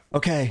it.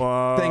 Okay.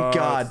 Thank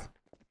God.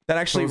 That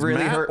actually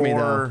really hurt me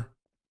though.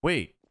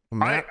 Wait.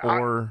 Matt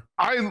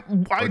I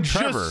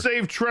just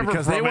saved Trevor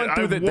because from they went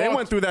through they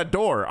went through that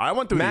door. I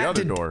went through the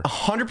other door.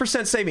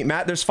 100% save me,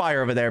 Matt. There's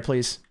fire over there,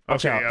 please.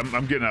 Watch out.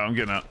 I'm getting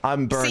out.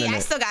 I'm burning. See, I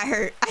still got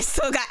hurt. I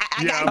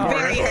got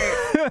very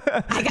hurt.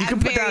 I got You can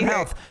put down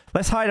health.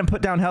 Let's hide and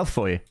put down health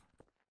for you.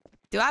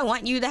 Do I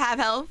want you to have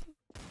health?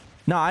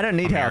 No, I don't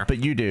need help, but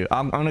you do.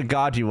 I'm gonna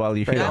guard you while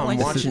you heal. I'm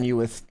watching you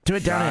with. Do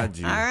it down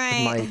here. All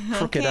right. My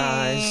crooked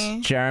eyes.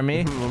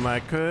 Jeremy. My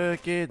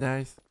crooked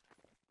eyes.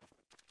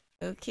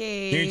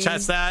 Okay. Can you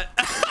test that?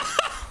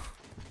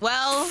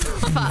 Well,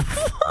 fuck.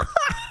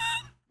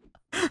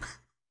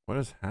 What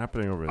is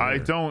happening over there? I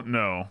don't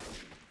know.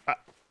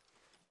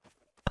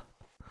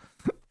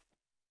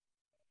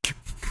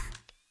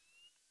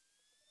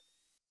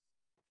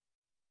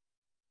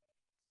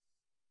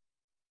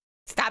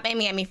 Stop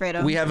aiming at me,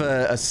 Fredo. We have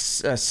a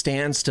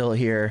standstill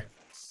here.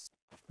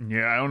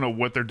 Yeah, I don't know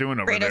what they're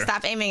doing over Fredo, there.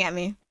 stop aiming at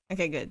me.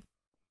 Okay, good.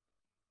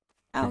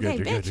 Oh, You're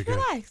okay, good, bitch, you're good.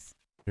 relax.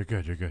 You're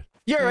good. You're good.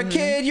 You're a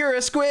kid. You're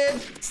a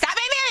squid. Stop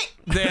aiming at me!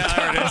 There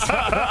it is.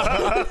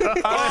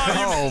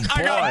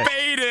 I got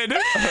baited.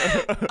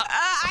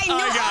 I knew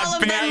all of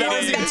them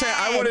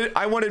were bad.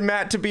 I wanted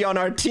Matt to be on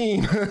our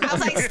team. I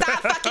was like, stop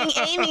fucking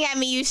aiming at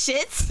me, you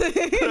shits.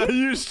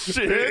 You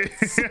shit.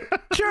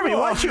 Jeremy,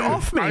 why'd you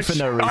off me for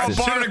no reason?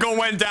 Barnacle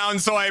went down,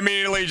 so I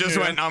immediately just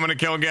went, I'm gonna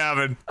kill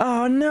Gavin.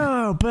 Oh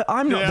no, but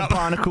I'm not the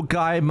barnacle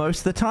guy most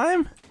of the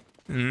time.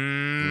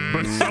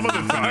 But some of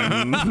the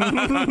time.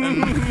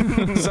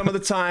 Some of the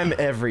time,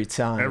 every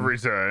time. Every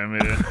time,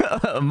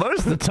 yeah.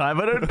 Most of the time,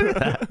 I don't do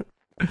that.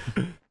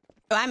 Oh,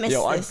 I missed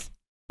this.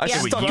 I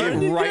stuck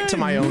it right to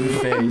my own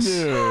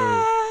face.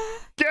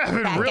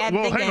 Gavin,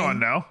 well, hang on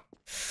now.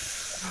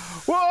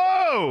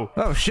 Whoa!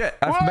 Oh shit!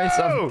 I've messed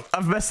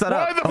that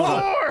up. Why the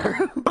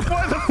floor?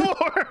 Why the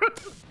floor?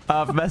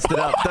 I've messed it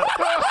up.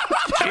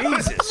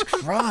 Jesus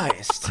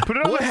Christ! Put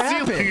it on the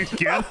ceiling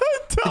again.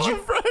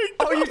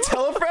 Oh, you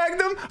telefragged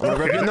them? I'm gonna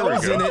rub your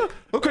nose in it.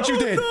 Look what you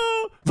did.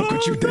 Look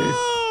what you did.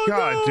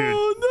 God,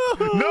 dude.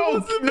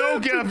 No,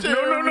 Gav. No.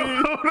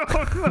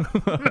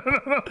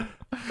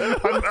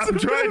 I'm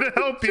trying to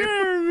help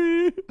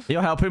you.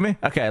 You're helping me?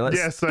 Okay, let's.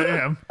 Yes, I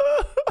am.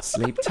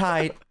 Sleep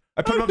tight.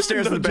 I put him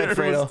upstairs in the bed,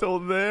 Fredo. Still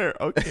there.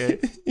 Okay.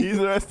 He's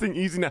resting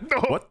easy now. No.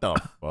 What the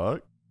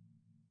fuck?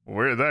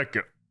 Where did that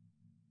go?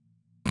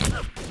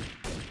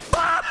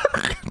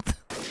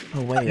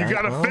 Oh wait, you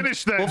gotta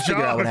finish that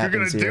job if you're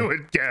gonna do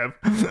it, Gav.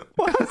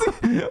 Why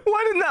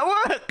didn't that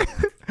work?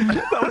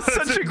 That was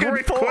such a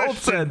good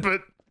question,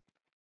 but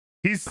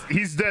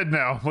he's dead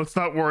now. Let's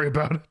not worry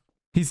about it.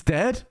 He's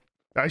dead?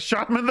 I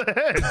shot him in the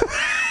head.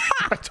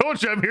 I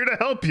told you I'm here to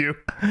help you.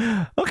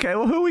 Okay,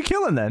 well, who are we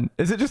killing then?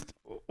 Is it just?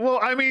 Well,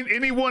 I mean,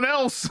 anyone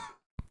else.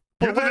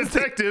 You're the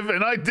detective,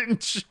 and I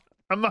didn't.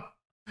 I'm not.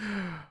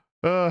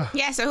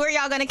 Yeah. So who are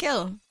y'all gonna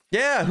kill?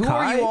 Yeah. Who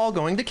are you all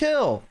going to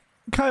kill?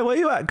 Kai, where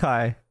you at,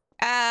 Kai?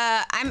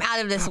 I'm out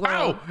of this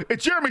world. Oh, and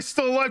Jeremy's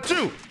still alive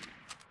too.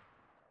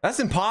 That's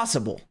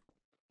impossible.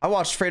 I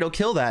watched Fredo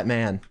kill that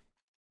man.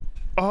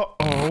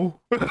 Uh-oh.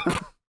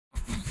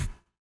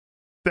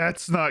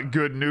 That's not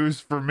good news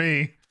for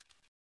me.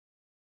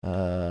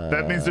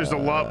 That means there's a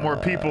lot more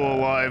people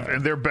alive,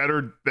 and they're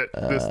better at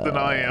this than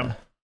I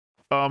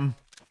am.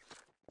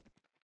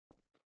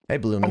 Hey,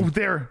 Blue Man. Oh,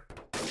 there.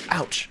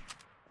 Ouch.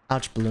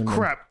 Ouch, Blue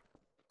Man.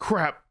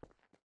 Crap.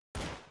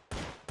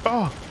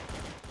 Oh.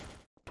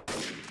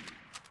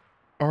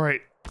 All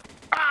right.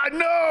 Ah,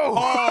 no!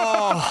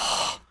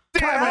 Oh.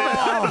 Damn it!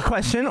 I have a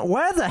question.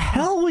 Where the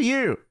hell were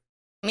you?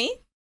 Me?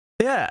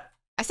 Yeah.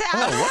 I said,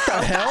 what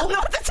the hell? I don't know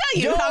what to tell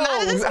you. Yo, I'm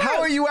out of this how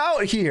world. are you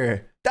out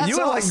here? That's You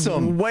were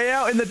awesome. like way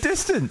out in the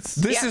distance.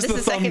 This is the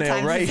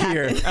thumbnail right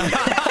here.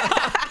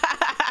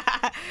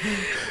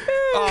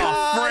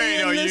 Oh,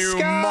 Fredo, you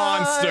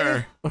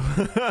monster.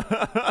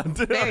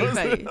 Very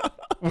funny.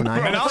 And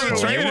I was a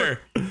traitor.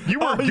 You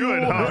were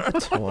good, huh?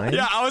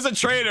 Yeah, I was a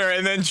traitor,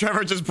 and then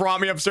Trevor just brought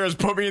me upstairs,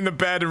 put me in the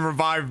bed, and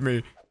revived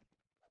me.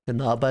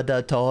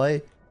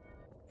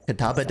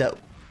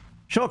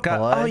 Shortcut.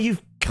 Oh,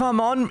 you've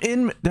come on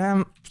in.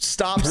 Damn.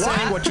 Stop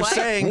saying what you're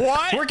saying.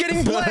 What? We're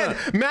getting bled.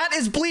 Matt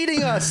is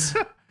bleeding us.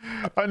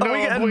 I know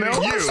I'm bleeding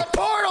you. Close the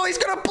portal. He's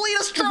going to bleed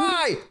us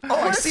dry. Oh,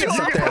 I see him up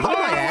there. Look at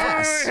my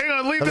ass. Hang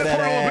on, leave Look that at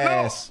portal open. No.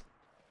 ass.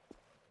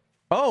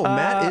 Oh,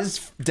 Matt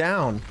is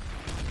down.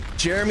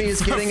 Jeremy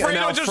is getting an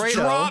Fredo, just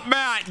drop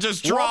Matt.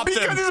 Just drop him.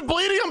 Because he's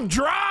bleeding him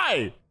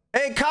dry.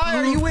 Hey, Kai,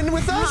 are you in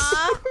with us?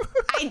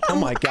 Oh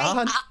my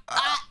God.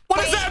 What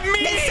does that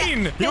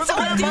mean?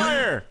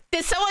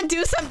 Did someone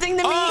do something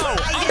to me? Oh,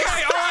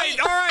 okay, all right.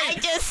 All right.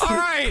 All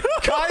right.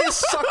 Kai is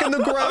stuck in the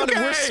ground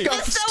and we're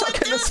Can stuck someone in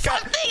the do sky.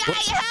 something?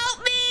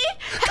 Help me!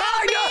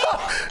 Kai, no!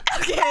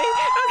 Okay.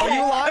 Are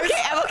you alive?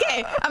 Okay, I'm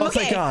okay. I'm Oh, okay.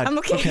 thank God. I'm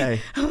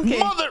okay. Okay.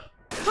 Mother!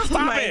 Oh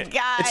my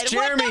God. It's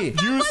Jeremy.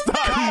 You stop!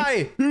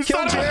 Kai, You kill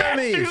son of a bitch!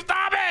 Jeremy. You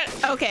stop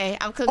it! Okay,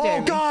 I'm cool, Oh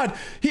Jeremy. God.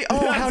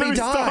 How'd he die?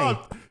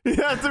 Stopped. He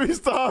had to be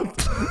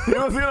stopped. He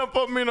was gonna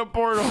put me in a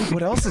portal.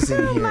 What else is in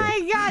here? Oh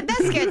my God, that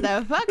scared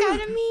the fuck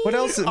out of me. What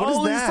else? I What is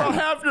only saw that?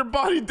 half your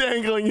body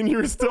dangling and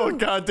you're still a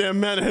goddamn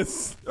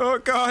menace. Oh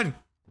God.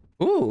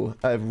 Ooh,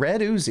 a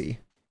red Uzi.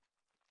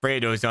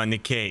 Fredo's on the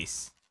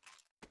case.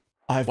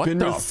 I've What been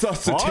the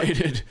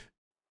resuscitated.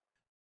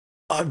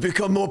 I've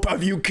become more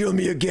powerful. If you kill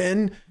me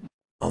again,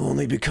 I'll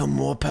only become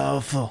more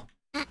powerful.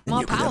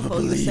 More you could ever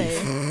powerful, you believe.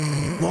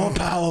 say? More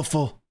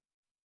powerful.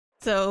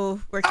 So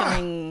we're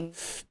killing.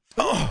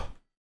 Oh,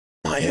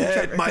 my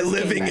head, my Trevor,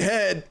 living back.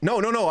 head. No,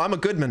 I'm a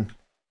good man.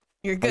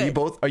 You're Are good. you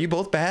both? Are you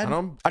both bad?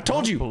 I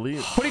told you.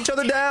 Put each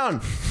other down.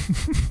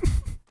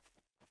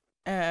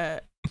 I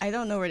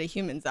don't know where the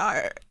humans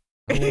are.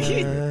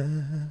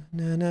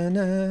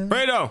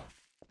 Fredo.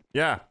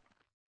 Yeah.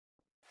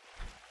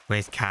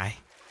 Where's Kai?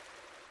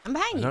 I'm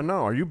behind I you. don't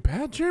know. Are you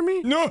bad,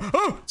 Jeremy? No.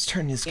 Oh. Let's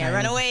turn this guy Yeah,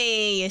 run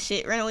away, you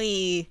shit, run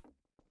away.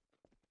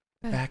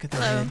 back at the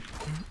Hello. head.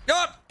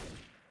 Up.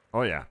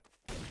 Oh yeah.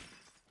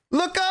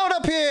 Look out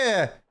up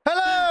here.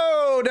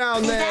 Hello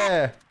down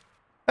there.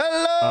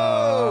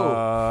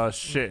 Hello.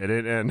 Shit, it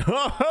didn't end.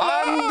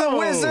 I'm the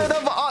Wizard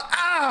of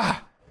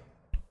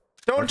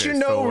Don't Okay, you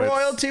know so it's-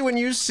 royalty when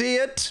you see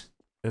it?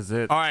 Is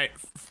it? All right,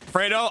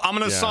 Fredo. I'm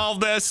gonna Yeah. solve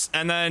this,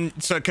 and then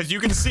because you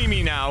can see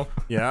me now,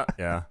 Yeah,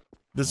 yeah.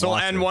 this will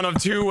end one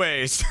of two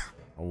ways.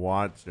 I'll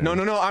watch it. No,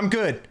 I'm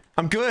good.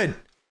 I'm good.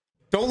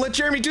 Don't let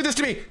Jeremy do this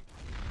to me.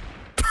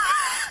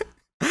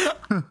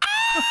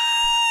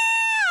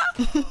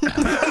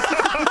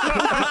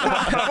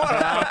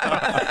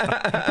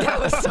 That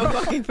was so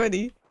fucking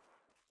funny.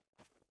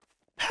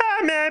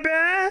 Hi,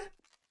 Matt.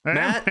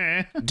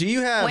 Matt, do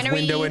you have When are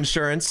window we-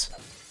 insurance?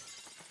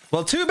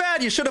 Well, too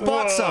bad. You should have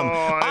bought some. Whoa,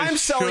 I I'm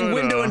selling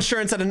window shoulda.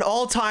 insurance at an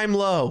all-time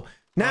low.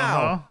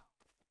 Now, Uh-huh.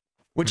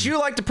 would you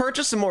like to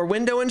purchase some more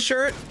window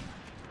insurance?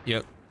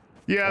 Yep.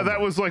 Yeah, that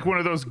was like one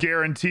of those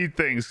guaranteed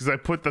things because I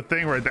put the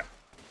thing right there.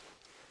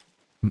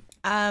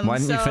 Why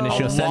didn't you finish A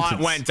your lot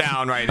sentence? went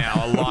down right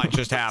now. A lot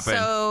just happened.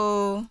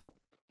 So,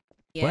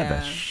 yeah. Where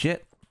the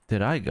shit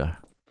did I go?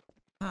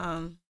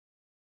 um,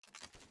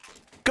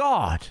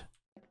 God.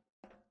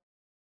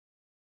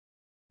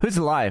 Who's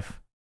alive?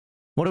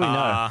 What do we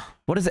know?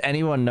 What does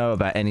anyone know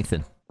about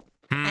anything?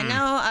 I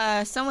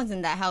know someone's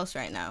in that house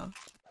right now.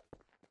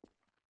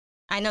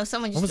 I know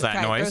someone just was that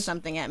tried to throw noise?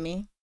 something at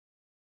me.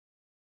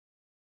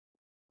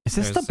 Is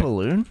this There's the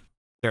balloon?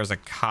 There's a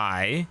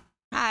Kai.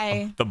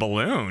 Hi. The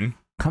balloon.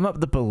 Come up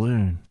the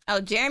balloon. Oh,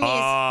 Jeremy is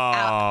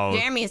out.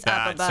 Jeremy is up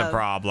That's above. a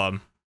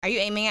problem. Are you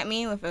aiming at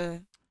me with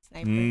a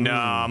sniper? No,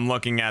 I'm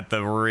looking at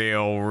the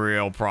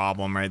real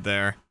problem right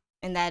there.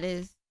 And that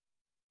is.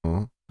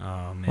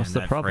 Oh man, What's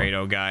the that problem?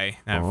 Fredo guy.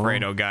 That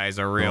Fredo guy is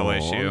a real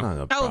issue.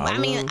 Oh, I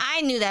mean,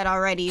 I knew that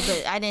already,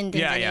 but I didn't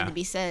think that needed to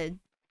be said.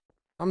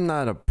 I'm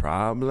not a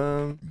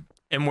problem.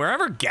 And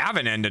wherever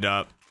Gavin ended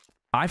up.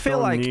 I feel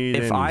Don't like need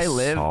if any I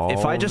live,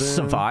 if I just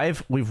solving.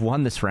 survive, we've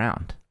won this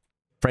round.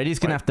 Freddy's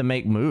gonna have to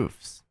make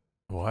moves.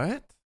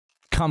 What?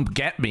 Come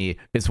get me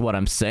is what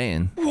I'm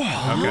saying. You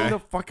in the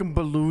fucking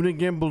balloon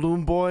again,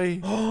 balloon boy?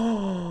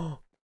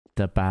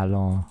 The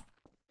ballon.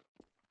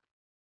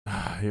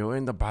 You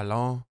in the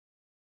ballon?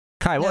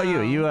 Kai, what are you?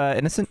 Are you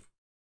innocent?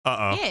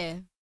 Yeah.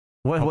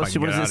 What Hope I does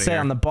can it get outta say here.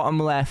 on the bottom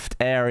left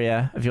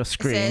area of your It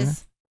screen?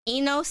 says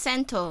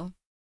Innocento.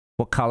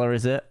 What color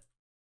is it?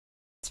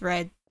 It's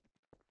red.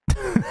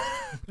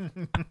 All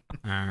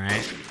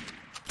right.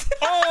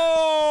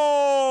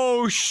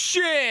 Oh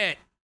shit!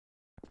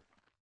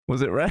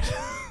 Was it red?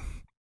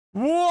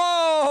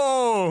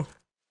 Whoa!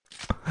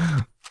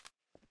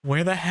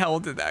 Where the hell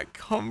did that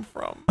come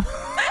from?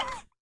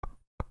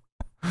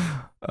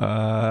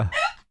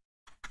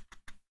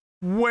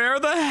 Where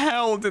the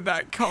hell did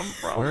that come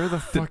from? Where the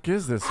fuck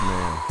is this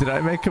man? Did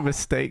I make a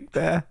mistake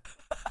there?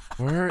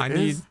 Where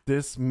is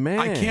this man?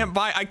 I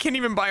can't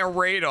even buy a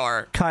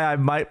radar. Kai, I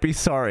might be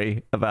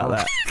sorry about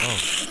that.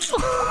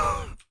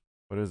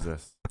 What is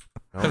this?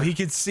 So he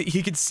could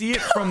see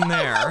it from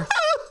there.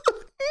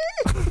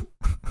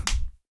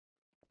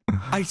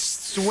 I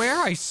swear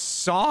I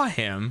saw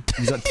him.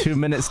 He's got 2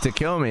 minutes to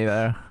kill me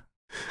though.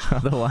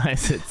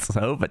 Otherwise it's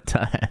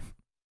overtime.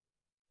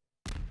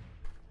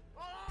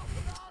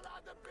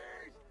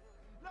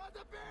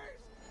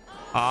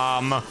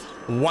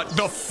 What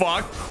the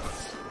fuck?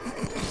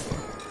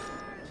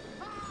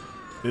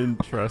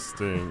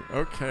 Interesting.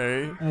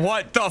 Okay.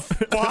 What the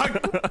fuck?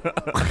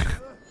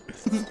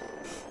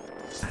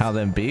 How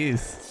them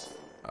bees?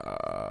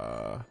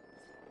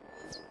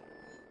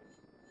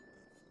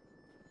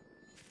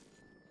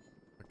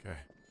 Okay.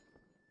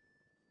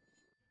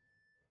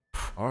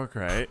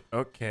 Okay.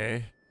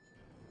 Okay.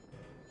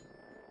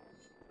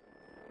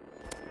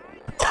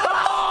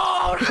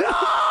 Oh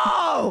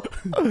no!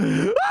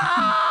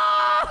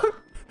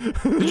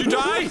 Did you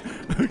die?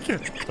 Okay.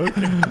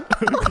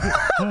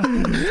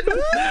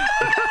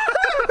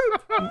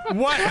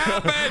 What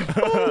happened?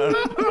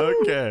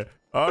 Okay.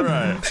 All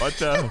right. What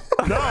the?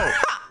 No.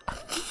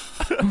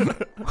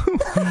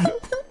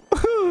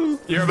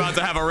 You're about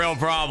to have a real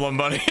problem,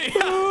 buddy.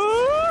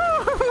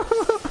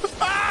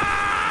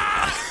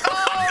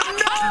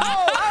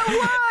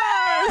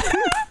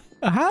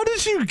 How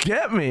did you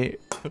get me?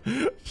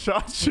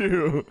 Shot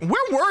you.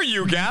 Where were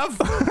you, Gav?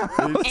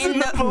 In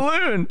the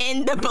balloon.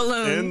 In the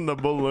balloon. In the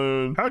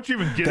balloon. How'd you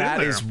even get in there?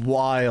 That is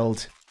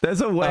wild. There's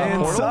a way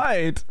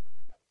inside.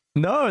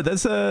 No,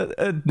 there's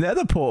a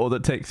nether portal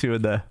that takes you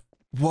in there.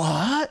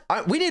 What?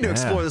 We need to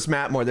explore this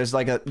map more. There's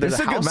like a It's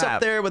a good house map.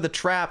 up there with a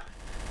trap.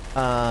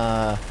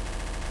 What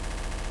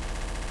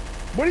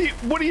are you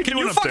Can doing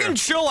you up fucking there?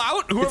 chill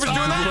out? Whoever's doing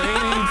that.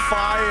 Raining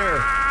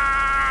fire.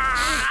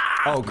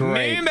 Oh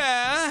great.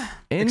 Mimba.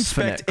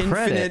 Infinite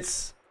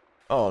credits.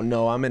 Oh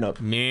no, I'm in a.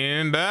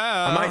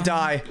 Mimba. I might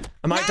die.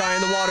 I might die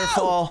in the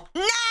waterfall.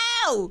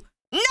 No!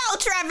 No,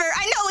 Trevor!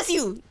 I know it's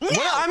you! No!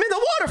 Well, I'm in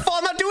the waterfall.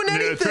 I'm not doing Yeah,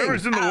 anything.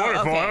 Trevor's in the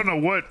waterfall. okay. I don't know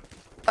what.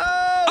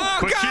 Oh,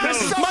 But she God, knows.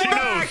 this is She my knows.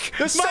 back.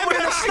 there's someone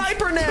in a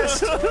sniper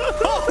nest.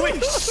 Holy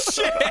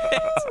shit.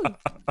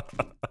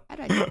 How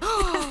do I do?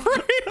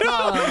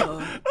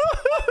 Oh.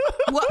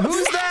 What?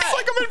 Who's that? It's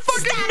like I'm in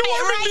fucking Stop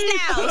it right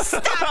now!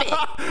 Stop it!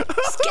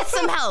 Just get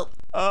some help.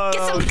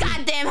 Get some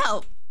goddamn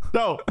help.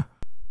 No.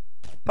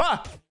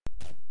 Ah.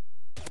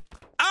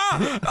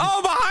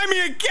 Oh, behind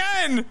me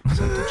again.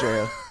 Straight to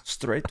jail.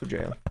 Straight to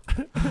jail.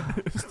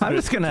 I'm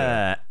just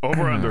gonna.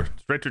 Over under.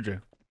 Straight to jail.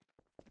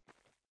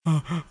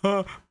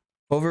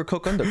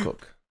 Overcook, undercook.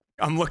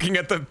 I'm looking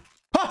at the.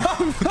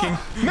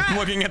 I'm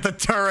looking at the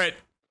turret.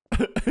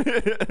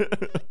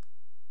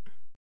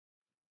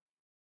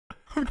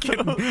 I'm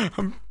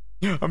kidding.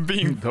 I'm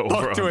being The fucked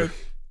over-under.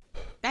 with.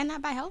 Did I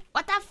not buy help?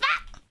 What the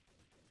fuck?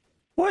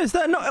 What is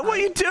that? No, what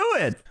are you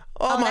doing?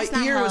 Oh, my that's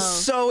not ear was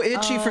hoe. so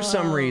itchy for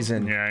some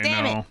reason. Yeah, I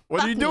Damn know. it. What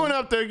are Fuck you me. doing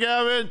up there,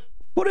 Gavin?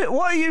 What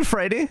are you,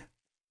 Freddy?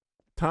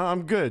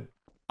 I'm good.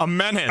 A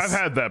menace. I've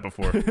had that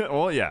before.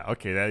 Well, yeah.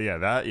 Okay.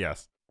 That.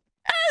 Yes.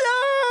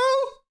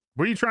 Hello.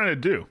 What are you trying to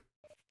do?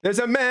 There's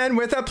a man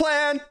with a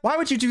plan. Why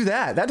would you do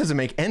that? That doesn't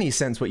make any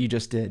sense what you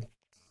just did.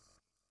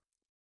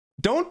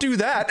 Don't do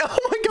that. Oh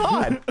my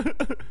god.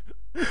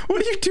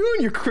 What are you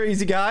doing, you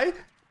crazy guy?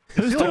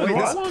 Who's Oh, wait,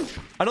 what? this-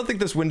 I don't think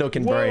this window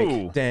can Whoa.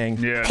 break. Dang.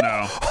 Yeah,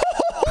 no.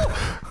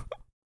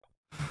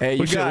 Hey,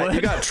 you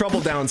got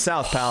trouble down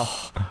south, pal.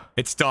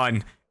 It's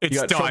done. It's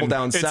got done. trouble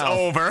down it's south.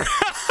 over.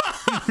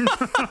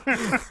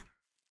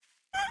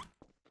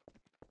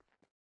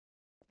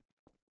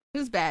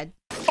 Who's bad?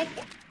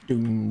 Doom,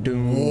 doom,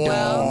 doom,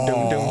 Well-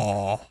 doom,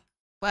 doom.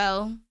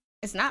 Well,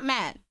 it's not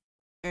Matt.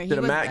 Or he Did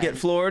a was Matt bad. get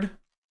floored?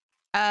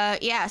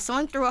 Yeah,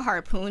 someone threw a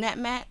harpoon at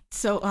Matt.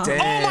 So,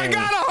 Dang. Oh my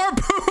god, a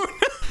harpoon!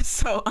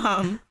 so,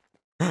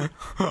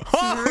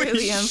 Holy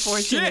really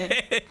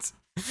unfortunate. shit.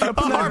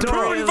 Open A that door.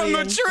 harpoon from the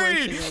Really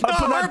tree! unfortunate. A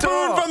Open that harpoon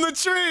door. from the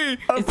tree!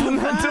 Open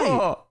that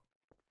door.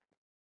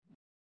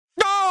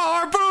 No, a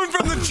harpoon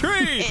from the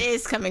tree! It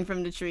is coming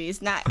from the tree.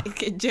 It's not.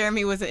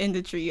 Jeremy was in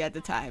the tree at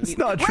the time. It's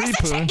not a tree Where's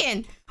the poon.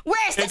 chicken?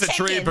 Where's the It's a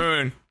chicken? tree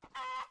poon.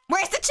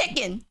 Where's the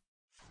chicken?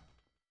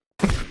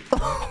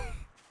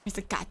 Where's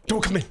the goddamn?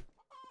 Don't come in.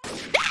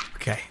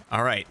 Okay,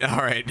 alright.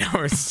 Now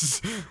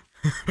it's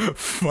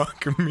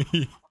fuck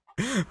me.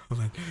 Hold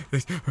on.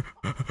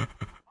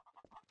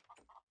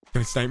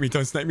 Don't snipe me.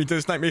 What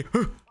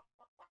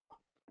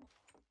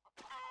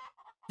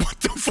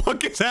the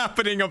fuck is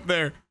happening up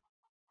there?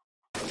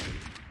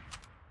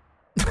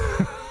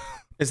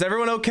 Is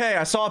everyone okay?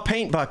 I saw a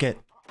paint bucket.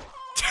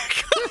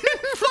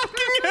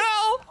 Fucking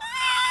hell!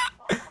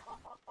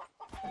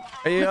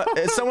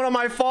 Is someone on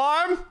my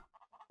farm?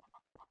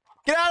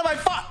 Get out of my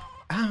farm!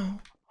 Ow.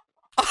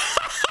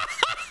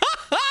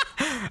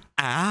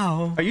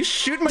 Ow. Are you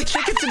shooting my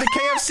chickens into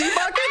KFC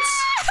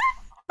buckets?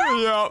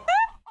 Yep.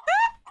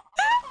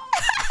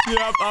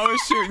 Yep, I was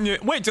shooting you.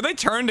 Wait, do they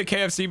turn to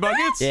KFC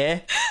buckets? Yeah.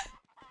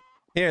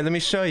 Here, let me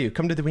show you.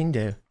 Come to the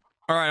window.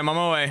 Alright, I'm on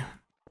my way.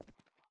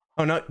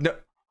 Oh, no.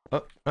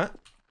 Oh, what?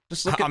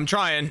 Just look at... I'm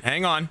trying.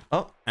 Hang on.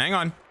 Oh. Hang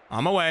on.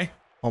 I'm away.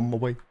 On my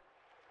way.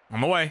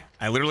 I'm away.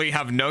 I literally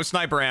have no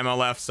sniper ammo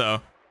left,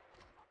 so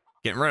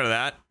getting rid of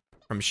that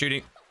from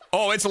shooting.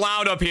 Oh, it's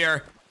loud up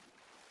here.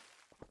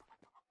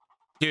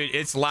 Dude,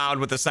 it's loud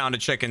with the sound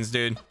of chickens,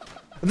 dude.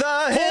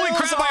 Holy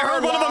crap, I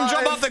heard one of them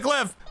jump off the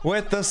cliff.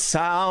 With the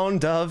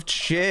sound of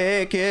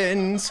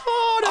chickens.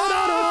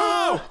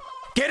 Oh, no.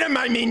 Get him,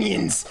 my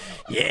minions.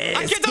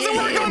 Yes. It doesn't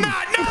work on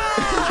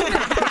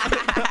that.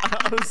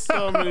 No!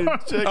 So many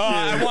chickens.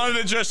 I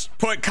wanted to just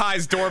put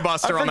Kai's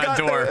doorbuster on that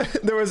door.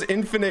 There was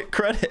infinite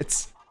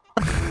credits.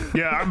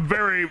 Yeah, I'm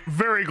very,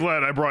 very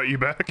glad I brought you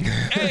back.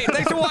 Hey,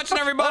 thanks for watching,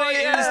 everybody.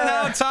 It is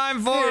now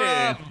time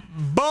for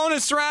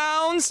bonus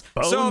rounds.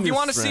 So if you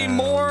want to see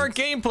more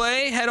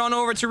gameplay, head on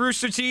over to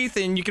Rooster Teeth,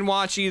 and you can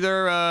watch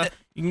either.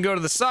 You can go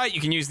to the site, you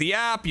can use the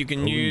app, you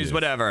can use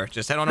whatever.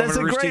 Just head on There's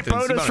over a to Rooster great Teeth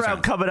and see bonus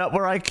round coming up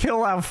where I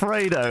kill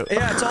Alfredo.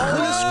 Yeah, it's all in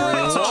the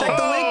script. So check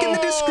the link in the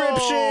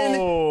description.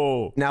 Oh.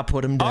 Oh. Now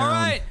put him down. All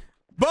right.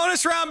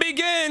 Bonus round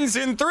begins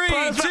in 3, 2,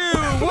 1.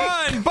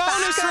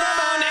 Bonus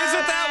round. Is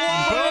it that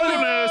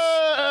one?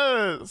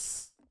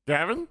 Bonus.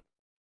 Gavin?